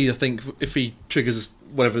the fee, I think, if he triggers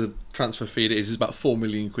whatever the transfer fee it is about £4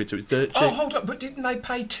 million, so it's dirt cheap. Oh, hold up! But didn't they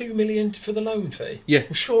pay 2 million for the loan fee? Yeah.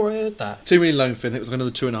 I'm sure I heard that. £2 million loan fee, and it was like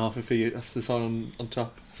another 2.5 if he has to sign on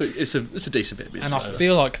top. So it's a decent bit of business. and I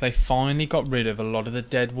feel like they finally got rid of a lot of the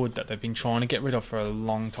dead wood that they've been trying to get rid of for a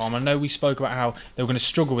long time. I know we spoke about how they were going to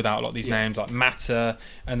struggle without a lot of these names like Mata,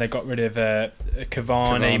 and they got rid of Cavani,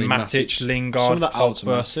 Cavani, Matic, Matic. Lingard, Some of the outs are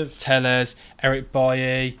Pogba, massive. Tellez, Eric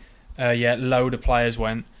Bailly. Load of players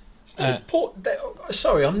went.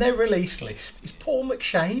 Sorry, on their release list is Paul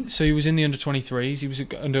McShane. So he was in the under 23s. He was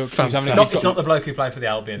under. He was having Fantastic. a, Not, he's it's got- not the bloke who played for the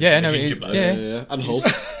Albion. Yeah, the no, ginger it- bloke. yeah. And Hull.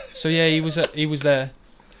 So yeah, he was there.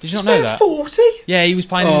 Did you not know Spent that? 40. Yeah, he was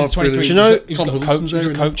playing in Oh, the 23s. brilliant. Do you know He's Tom got a Huddleston's coach,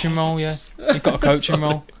 there, coaching role. Yeah, he's got a coaching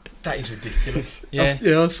role. That is ridiculous. Yeah.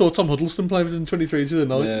 I saw Tom Huddleston play with him 23s the other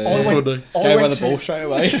night. Yeah. I went- Funny. I Go by went the ball to- straight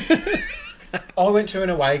away. I went to an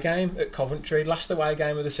away game at Coventry, last away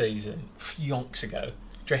game of the season, yonks ago,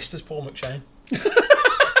 dressed as Paul McShane.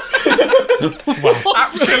 Wow.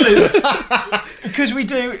 Absolutely. Because we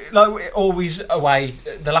do, like, we're always away,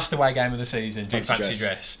 the last away game of the season, do Fancy fancy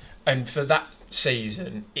dress. And for that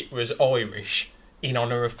season, it was Irish in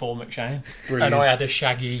honour of Paul McShane. Brilliant. And I had a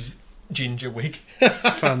shaggy ginger wig.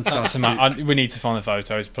 That's Fantastic. we need to find the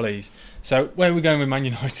photos, please. So where are we going with Man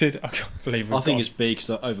United? I can't believe we've I think gone. it's B because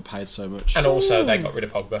they're overpaid so much. And also, they got rid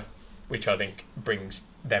of Pogba, which I think brings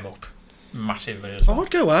them up massively as well. I'd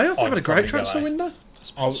go away. I think I'd they've had a probably great go transfer away. window.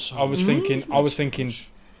 I was thinking.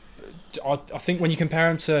 I think when you compare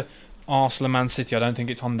them to Arsenal and Man City, I don't think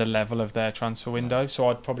it's on the level of their transfer window. So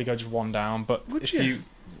I'd probably go just one down. But Would if you?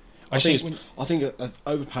 I think when- they've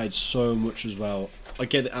overpaid so much as well. I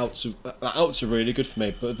get the outs are really good for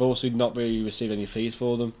me, but they've also not really received any fees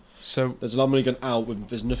for them. so There's a lot of money gone out, with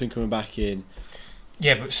there's nothing coming back in.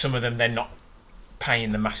 Yeah, but some of them, they're not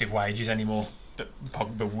paying the massive wages anymore that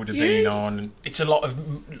Pogba would have been on. And it's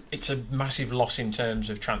a massive loss in terms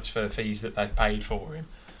of transfer fees that they've paid for him.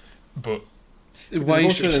 But They've Wage,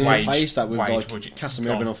 also it's then wage- replaced that with wage like budget Casemiro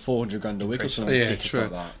gone. being on 400 grand a week or Increase. something Yeah, ridiculous true.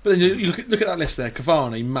 like that. But then you look at that list there: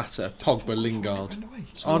 Cavani, Mata, Pogba, Lingard.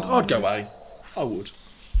 I'd go away. I would.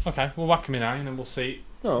 okay, we'll whack them in A, and then we'll see.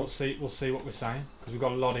 No. We'll see what we're saying because we've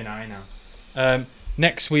got a lot in A now.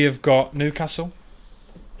 Next we have got Newcastle.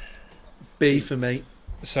 B for me.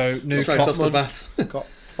 So Straight off the Newcastle, bat. Got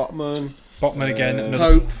Botman, Botman again.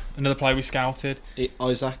 Pope. Another player we scouted.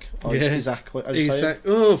 Isaac. Yeah. Isaac. What, how do you say it? Isak.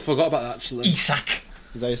 Oh, forgot about that actually. Isak.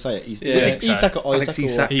 Is that how you say it? Yeah. Is I it think so. Isak or Alex Isaac?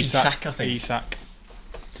 Isak. Isak, I think. Isak.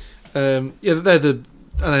 Yeah, they're the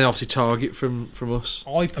And then obviously Target from us.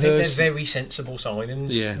 I think they're personally, very sensible signings,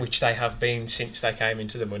 Yeah. which they have been since they came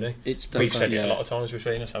into the money. It's We've said it yeah. a lot of times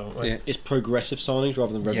between us, haven't we? Yeah. It's progressive signings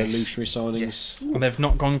rather than Yes. revolutionary signings. Yes. and they've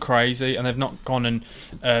not gone crazy, and they've not gone and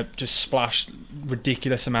just splashed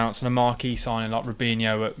ridiculous amounts on a marquee signing like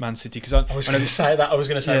Robinho at Man City. Because I was going to say that. I was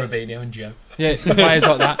going to say Yeah. Robinho and Joe. yeah, players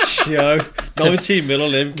like that. Show 19 mil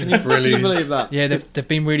on him. Can you believe that? Yeah, they've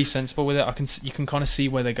been really sensible with it. You can kind of see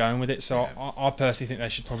where they're going with it. So I personally think they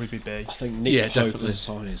should probably be B. I think Nick Yeah, Pope definitely.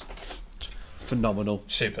 sign is phenomenal.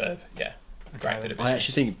 Superb. Yeah. Great bit of business. I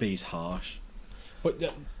actually think B's harsh. But,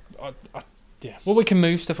 yeah. Well, we can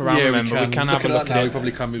move stuff around. Yeah, remember, we can have a Looking look that now, at we it.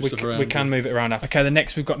 probably can move stuff around. We can move it around. Okay, the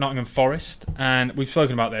next we've got Nottingham Forest, and we've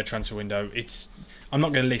spoken about their transfer window. I'm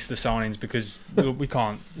not going to list the signings because we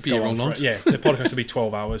can't Be go here on all for night. it. Yeah, the podcast will be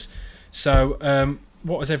 12 hours. So,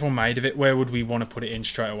 what has everyone made of it? Where would we want to put it in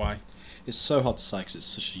straight away? It's so hard to say because it's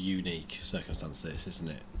such a unique circumstance, this, isn't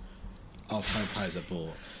it? Of how many players they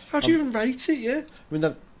bought. How do you even rate it? Yeah. I mean,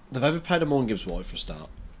 they've overpaid a Morgan Gibbs White for a start.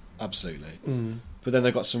 Absolutely. But then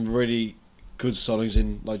they've got some really good signings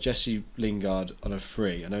in, like Jesse Lingard on a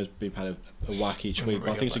free. I know he's been paid a whack each week, but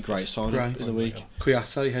I think it's a great signing Great. in the week.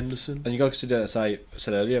 Kouyaté, Henderson. And you got to consider, as I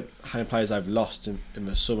said earlier, how many players they've lost in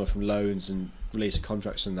the summer from loans and release of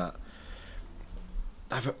contracts and that.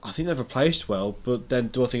 I think they've replaced well, but then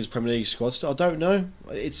do I think it's a Premier League squad still? I don't know.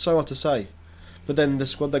 It's so hard to say. But then the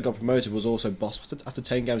squad that got promoted was also boss after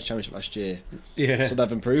 10 games championship last year. Yeah. So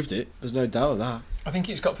they've improved it. There's no doubt of that. I think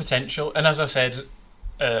it's got potential, and as I said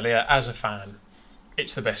earlier, as a fan,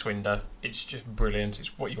 it's the best window. It's just brilliant.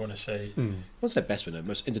 It's what you want to see. What's their best window?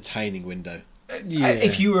 Most entertaining window. Yeah.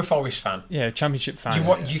 If you were a Forest fan, Yeah, Championship fan.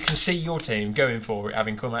 you can see your team going for it,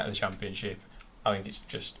 having come out of the Championship. I think it's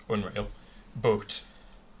just unreal. But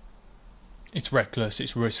It's reckless.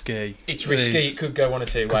 It's risky. it's risky. It could go one or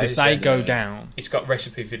two Because ways. if they go yeah. down, It's got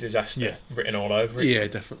recipe for disaster Yeah. written all over it. Yeah,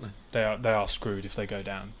 definitely. they are screwed if they go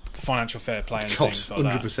down. Financial fair play and God, things like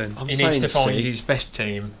that. 100%. I'm He needs to saying find C. his best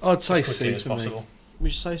team I'd say as quickly C as for me. possible. Would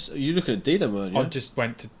you say so? You're looking at D then, weren't you? I just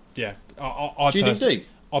went to I Do you think D?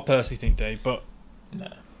 I personally think D, but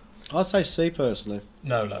No, I'd say C personally.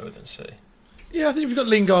 no lower than C. Yeah, I think if you've got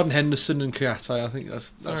Lingard and Henderson and Kouyaté, I think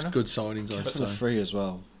that's enough. good signings, I'd That's a say. free as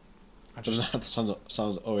well. I But just that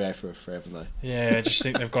sounds OEA for a free, haven't they? yeah, I just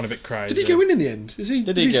think they've gone a bit crazy. Did he go in the end? Is he?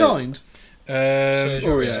 Did Is he he go? signed? Serge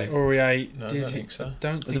Aurier. Aurier No, I did don't he? think so. I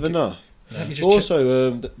don't Is think it not? Let me just check.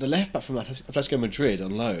 Also, the left back from Atletico Madrid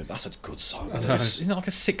on loan. That's a good sign. I isn't know. it? Isn't it like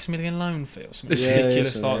a $6 million loan fee or something Yeah,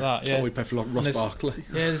 ridiculous yes, like yeah. that? That's Yeah. what we pay for Ross There's- Barkley.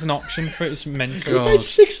 Yeah, there's an option for it. It's mental. God. They paid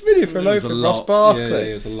 $6 million for a It loan was a for lot. Ross Barkley. Yeah,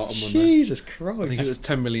 it was a lot of money. Jesus I think Christ! it was a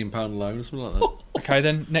 £10 million loan or something like that. Okay,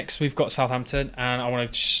 then next we've got Southampton, and I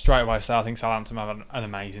want to straight away say I think Southampton have an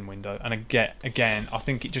amazing window. And again, I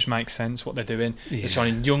think it just makes sense what they're doing. Yeah. They're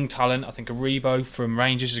signing young talent. I think Aribo from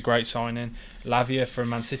Rangers is a great signing. Lavia from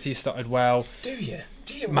Man City started well. Do you?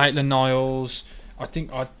 Maitland-Niles. I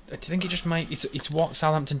think it just it's what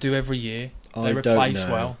Southampton do every year. They I don't replace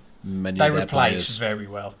know well. Many They of their replace players. very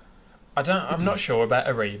well. I'm not sure about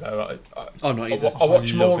Aribo. Oh, not either. I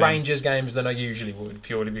watch I more love him. Rangers games than I usually would,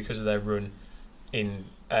 purely because of their run in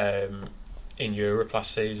Europe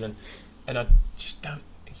last season, and I just don't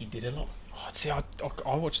think he did a lot. Oh, see, I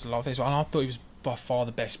watched a lot of his, and I thought he was by far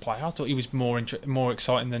the best player. I thought he was more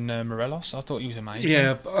exciting than Morelos. I thought he was amazing.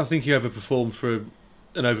 Yeah, but I think he overperformed for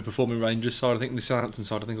an overperforming Rangers side. I think the Southampton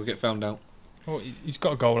side, I think, will get found out. Well, he's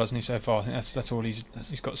got a goal, hasn't he, so far? I think that's all he's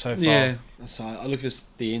got so far. Yeah, So I look at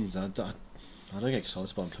the ins. I don't get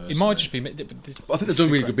excited about him personally. It might just be. I think they've done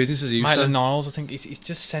really good business, as you said. Maitland-Niles, I think it's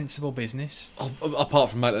just sensible business.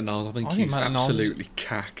 Apart from Maitland-Niles, I think I think he's Maitland-Niles is- absolutely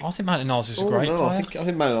cack. I think Maitland-Niles is a Oh, great no, player. I think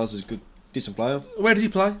Maitland-Niles is a good, decent player. Where did he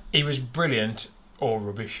play? He was brilliant or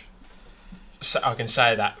rubbish. So I can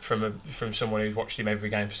say that from someone who's watched him every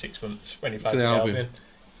game for 6 months when he played For for the the Albion. Albion.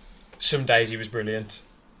 Some days he was brilliant.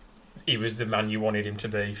 He was the man you wanted him to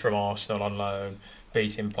be from Arsenal on loan,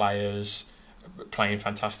 beating players, playing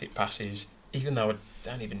fantastic passes. Even though I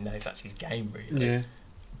don't even know if that's his game really. Yeah.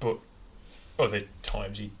 But other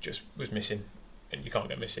times he just was missing, and you can't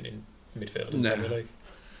get missing in midfield in the No. Premier League.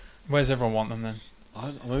 Where's everyone want them then?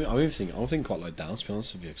 I'm thinking quite low down, to be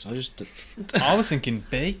honest with you, because I just. I was thinking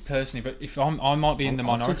B personally, but if I might be in the I'm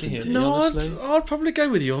minority here. thinking D. No, honestly. I'd probably go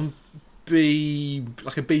with you on B,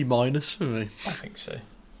 like a B minus for me. I think so.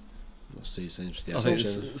 What's these things for the I think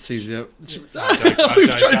assumption? it's easier. I'm We've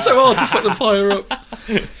tried so hard to put the fire up.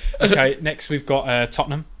 Okay, next we've got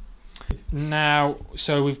Tottenham. Now,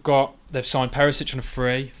 so they've signed Perisic on a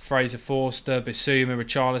free, Fraser Forster, Bissouma,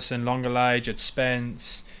 Richarlison, Longley, Jed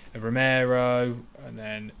Spence, Romero, and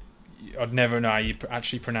then I'd never know how you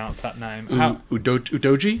actually pronounce that name. How,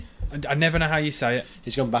 Udoji? I never know how you say it.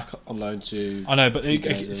 He's gone back on loan to. I know, but UK,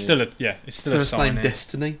 it's still a it's still First a name signing.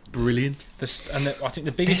 Destiny. Brilliant. I think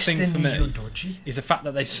the biggest thing for me is the fact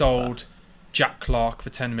that they sold Jack Clark for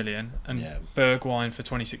 10 million and Yeah. Bergwijn for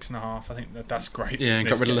 26.5. I think that's great. Yeah, and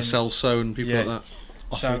got rid of Lo business Celso and people Yeah. like that.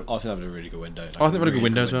 I So- think they've had a really good window. I think they've had a good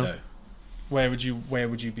window as well. Where would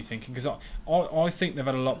you be thinking? Because I think they've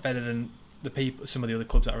had a lot better than some of the other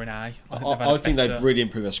clubs that are in A. I I think better- they've really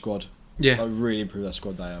improved their squad. Yeah. Like, really improved their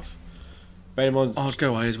squad. They have. Bear in mind, I'd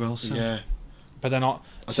go away as well. So. yeah. but they're not.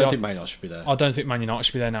 I see, don't think Man United should be there. I don't think Man United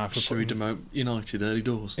should be there now. If Should we demote United early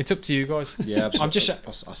doors? It's up to you guys. Yeah, absolutely. I'm just-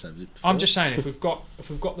 I said it before. I'm just saying if we've got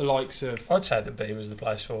the likes of I'd say that B was the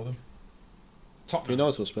place for them. for Tottenham,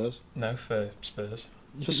 United or Spurs. No, for Spurs.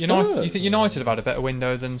 you For think United, Spurs? you think United have had a better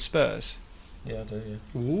window than Spurs? Yeah, I do.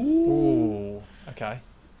 Yeah. Ooh, okay.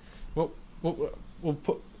 We'll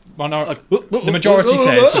put. Well, no, the majority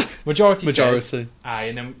says Majority. aye,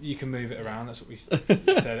 and then you can move it around. That's what we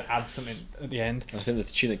said. Add something at the end. I think the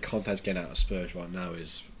tune that Conte's getting out of Spurs right now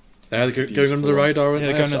is. Yeah, they're going under the radar, aren't Yeah,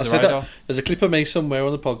 they? they're going I under the said that- radar. There's a clip of me somewhere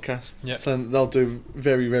on the podcast Yep. saying they'll do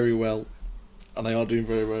very, very well. And they are doing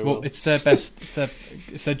very, very well. Well, it's their best.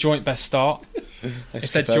 It's their joint best start.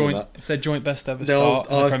 It's their joint best ever start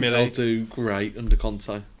in the Premier they'll League. do great under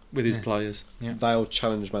Conte with his Yeah. players. Yeah. They'll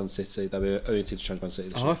challenge Man City. They'll be the only team to challenge Man City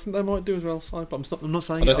this Oh, year. I think they might do as well, Si, but I'm not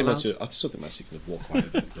saying I don't it think out Man City. I still think Man City can walk away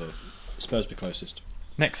with it, but Spurs will be closest.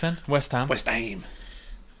 Next then, West Ham. loud. West Ham.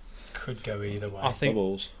 Could go either way. I think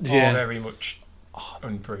Bubbles. Yeah. Very much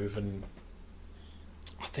unproven.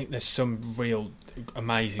 I think there's some real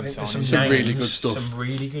amazing There's signings. Some really good stuff. Some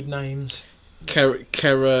really good names.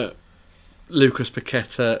 Kera, Lucas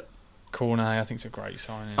Paqueta, Cornet, I think it's a great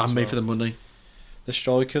signing. and as me well. for the money. The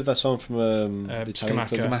striker, that song from the Italian Scamacca.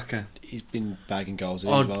 club, Scamacca. he's been bagging goals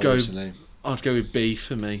in I'd as well go- recently. I'd go with B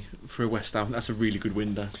for me for a West Ham. That's a really good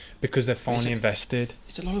window. because they've finally Is it- invested.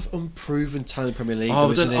 It's a lot of unproven talent in the Premier League, Oh,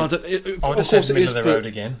 though, isn't it? I would have of said course it middle is, of the road but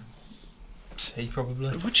again. C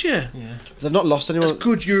probably. would you? Yeah. They've not lost anyone. There's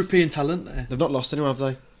good European talent there. They've not lost anyone, have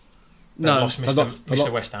they? No, They've lost they've Mr. not- they've Mr.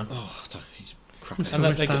 not- West Ham. Oh, he's crap. Mr. And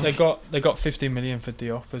West Ham. they got 15 million for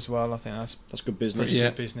Diop as well. I think that's That's good pretty business. Yeah.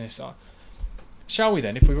 good business. Shall we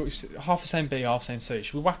then? If we half saying B, half saying C,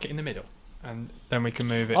 should we whack it in the middle, and then we can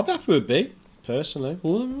move it? I'll be happy with B, personally.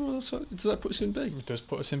 Well, does that put us in B? It does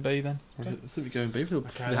put us in B then. I think we go in B for Okay,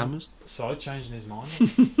 the then. Hammers. Side changing his mind.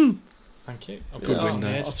 Thank you. I'll put Good that on window.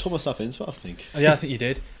 the edge. I tore myself into it, I think. Oh, yeah, I think you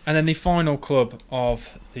did. And then the final club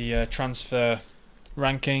of the transfer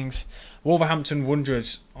rankings, Wolverhampton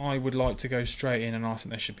Wanderers. I would like to go straight in, and I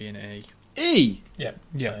think they should be in E. E? Yeah.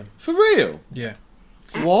 Yeah. Same. For real? Yeah,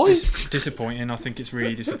 Why? disappointing. I think it's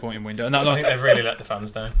really disappointing window. And I that, think they've really let the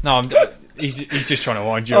fans down. no, he's just trying to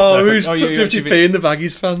wind you Oh, up. who's Oh, put you actually 50p in the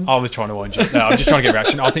Baggies fans? I was trying to wind you up. No, I'm just trying to get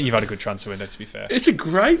reaction. I think you've had a good transfer window, to be fair. It's a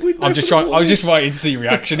great window. I'm just for the trying. I was boys. just waiting to see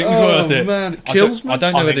reaction. It was Oh, worth it. man, it kills me. I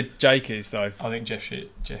don't know I who think- the Jake is though. I think Jeff Shee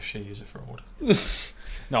is a fraud.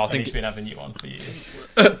 No, I And he's think been having you on for years.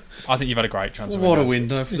 I think you've had a great transfer What a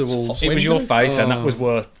window. window for the It's Wolves. It was your face, and that Oh. was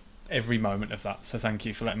worth every moment of that. So thank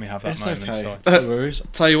you for letting me have that It's moment. okay. So. No worries.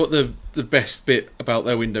 Tell you what, the best bit about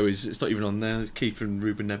their window is it's not even on there. Keeping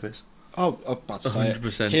Ruben Neves. Oh, I'm about to say it.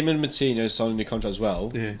 100%. Him and Martino signing a new contract as well.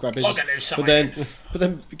 Yeah. Grab his, I'll get him but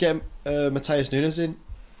then get Mateus Nunes in.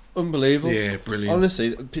 Unbelievable. Yeah, brilliant.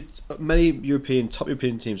 Honestly, many top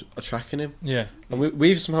European teams are tracking him, Yeah, and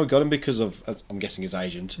we've somehow got him because of, I'm guessing, his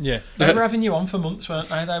agent. yeah. They were having you on for months, weren't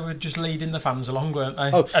they? They were just leading the fans along, weren't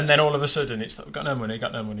they? Oh. And then all of a sudden, it's got no money,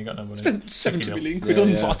 got no money. Spent 70 50 million Yeah, quid on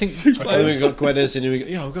yeah. But I think two And then players. we got Guedes in,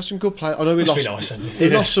 and we've got some good players. I know we Must be lost. nice, isn't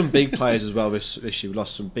it? We lost some big players as well this year. We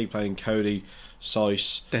lost some big players in Cody,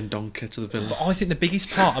 Seiss. Dendonka to the Villa. But I think the biggest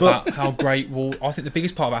part about how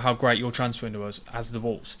great your transfer window was as the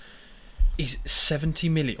Wolves is 70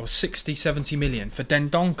 million or 60, 70 million for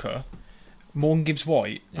Dendonka, Morgan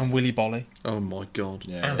Gibbs-White, and Willy Bolly. Oh my god.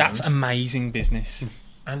 Yeah, And That's amazing business.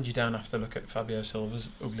 And you don't have to look at Fabio Silva's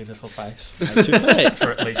ugly little face to be fair,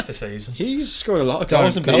 for at least a season. he's scoring a lot of Don't,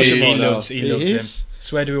 goals in 'cause Belgium he right now. loves him. is.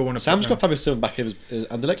 So where do we want to Sam's put got them? Fabio Silva back in his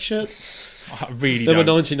Anderlecht shirt. I really Number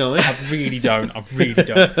don't. 99. I really don't. I really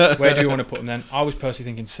don't. Where do we want to put them then? I was personally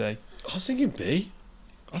thinking C. I was thinking B.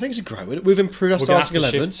 I think it's a great win. We've improved our We're going to have starting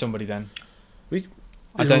to 11. shift somebody then. We-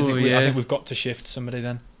 I don't Oh, think. I yeah. think we've got to shift somebody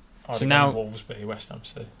then. I'd So have now- gone Wolves B, West Ham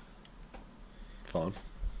C. Fine.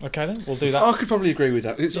 Okay then, we'll do that. I could probably agree with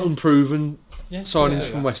that. It's unproven Yeah. signings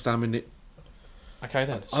Yeah. from West Ham in it. Okay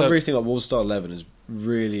then. I So really think like Wolves' start 11 has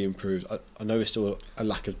really improved. I know there's still a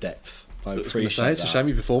lack of depth. I I was gonna appreciate say, it's that. a shame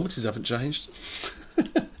your performances haven't changed.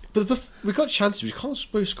 But we got chances. We can't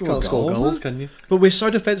score Can't a goal. score goals, man. can you? But we're so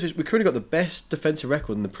defensive. We've currently got the best defensive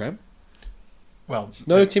record in the Prem. Well,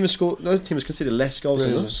 No team has scored. No team has conceded less goals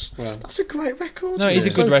than Really? us. Wow. That's a great record. No, it is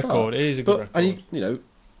a so good far. record. It is a good But record. and you know,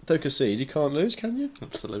 don't concede. You can't lose, can you?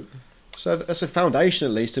 Absolutely. So that's a foundation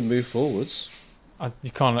at least to move forwards.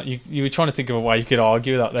 You can't. You were trying to think of a way you could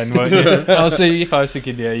argue that, then, weren't you? I'll see if I was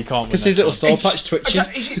thinking, yeah, you can't. Because win his that little one. soul patch twitching.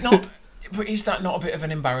 Is it not? But is that not a bit of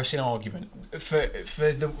an embarrassing argument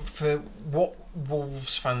for what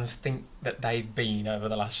Wolves fans think that they've been over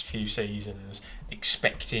the last few seasons,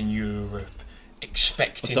 expecting Europe,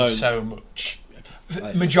 expecting I don't- so much?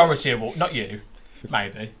 I- Majority of all, not you,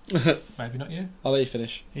 maybe not you. I'll let you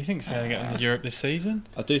finish. He thinks they're getting to Europe this season.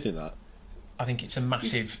 I do think that. I think it's a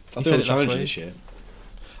massive. I He think said I'm it last challenging week. this year.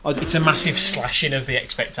 It's a massive slashing of the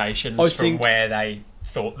expectations I from think- where they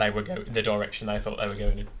thought they were going, the direction they thought they were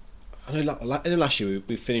going in. I know. In the last year,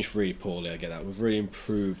 we finished really poorly. I get that. We've really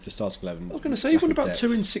improved the starting 11. I was going to say, you won lack of about depth.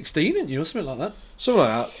 2 in 16, didn't you, or something like that? Something like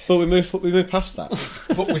that. But we moved past that.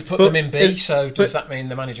 But we've put But them in B, it- so does but- that mean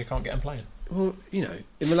the manager can't get them playing? Well, you know,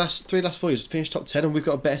 in the last 4 years, we finished top 10, and we've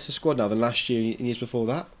got a better squad now than last year and years before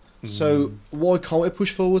that. So why can't we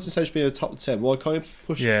push forwards instead of just being a top 10? Why can't we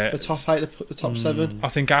push Yeah. the top 8, the top 7? I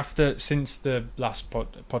think since the last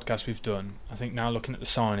podcast we've done, I think now looking at the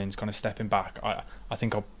signings, kind of stepping back, I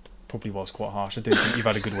think I probably was quite harsh. I do think you've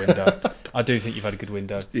had a good window. I do think you've had a good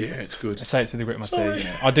window. Yeah, it's good. I say it to the grit of my Sorry.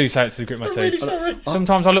 teeth. I do say it to the grit of my I'm really teeth. sorry.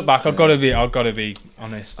 Sometimes I look back. I've got to be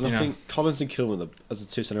honest. And You I know. think Collins and Kilman as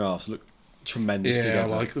the two centre halves look tremendous Yeah, I together.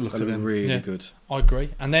 like the look They of look them. really Yeah. good. I agree.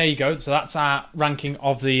 And there you go. So that's our ranking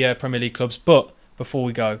of the Premier League clubs. But before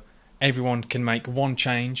we go, everyone can make one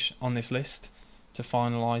change on this list to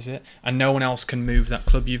finalise it, and no one else can move that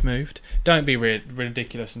club you've moved. Don't be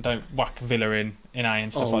ridiculous and don't whack Villa in A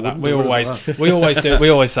and stuff like that. wouldn't We do it always like that. we always do. We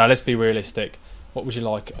always say, let's be realistic. What would you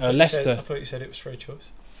like? I Leicester. thought you said it was free choice.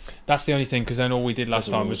 That's the only thing, because then all we did last As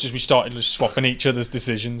a time rule. was just we started just swapping each other's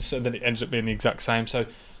decisions, and then it ended up being the exact same. So,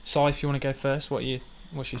 Si, if you want to go first, what's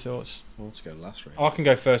your thoughts? I want to go last round. I can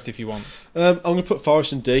go first if you want. I'm going to put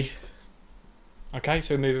Forest in D. Okay,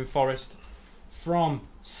 so we're moving Forest from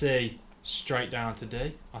C straight down to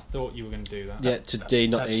D. I thought you were going to do that. Yeah, to D,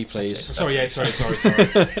 not That's- E, please. that's it. Sorry, yeah,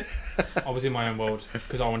 sorry. I was in my own world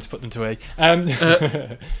because I wanted to put them to E.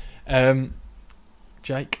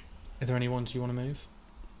 Jake, is there any ones you want to move?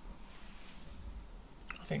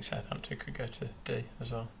 I think Southampton could go to D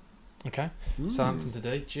as well. Okay, Southampton to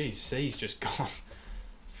D. Geez, C's just gone. I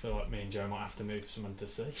feel like me and Joe might have to move someone to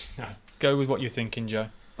C. No, go with what you're thinking, Joe.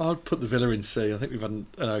 I'd put the Villa in C. I think we've had an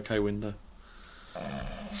okay window.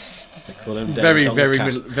 They call him Very, Donald very,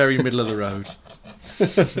 Cat. very middle of the road.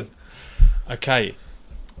 Okay,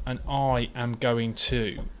 and I am going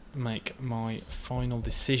to make my final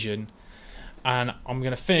decision, and I'm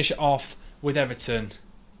going to finish it off with Everton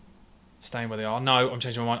staying where they are. No, I'm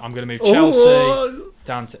changing my mind. I'm going to move Chelsea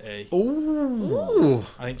down to E. Ooh.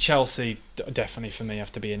 I think Chelsea definitely for me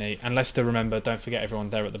have to be an E. And Leicester, remember, don't forget everyone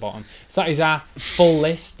there at the bottom. So that is our full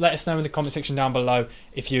list. Let us know in the comment section down below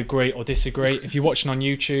if you agree or disagree. If you're watching on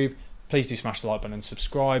YouTube, please do smash the like button and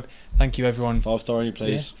subscribe. Thank you, everyone. 5-star only,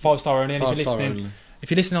 please. Yeah, 5-star only. And if you're 5-star listening, only.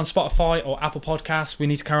 if you're listening on Spotify or Apple Podcasts, we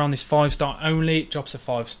need to carry on this 5-star only. Drop us a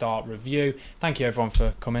 5-star review. Thank you, everyone,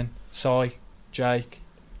 for coming. Si, Jake,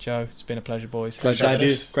 Joe, it's been a pleasure, boys. Great Pleasure.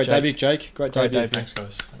 debut. Great Jake. debut, Jake. Great Great debut. debut. Thanks,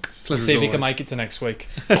 guys. Thanks. Pleasure See if as we can always. make it to next week.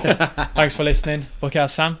 Thanks for listening. Bucket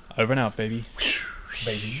House Sam, over and out, baby.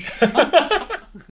 Baby.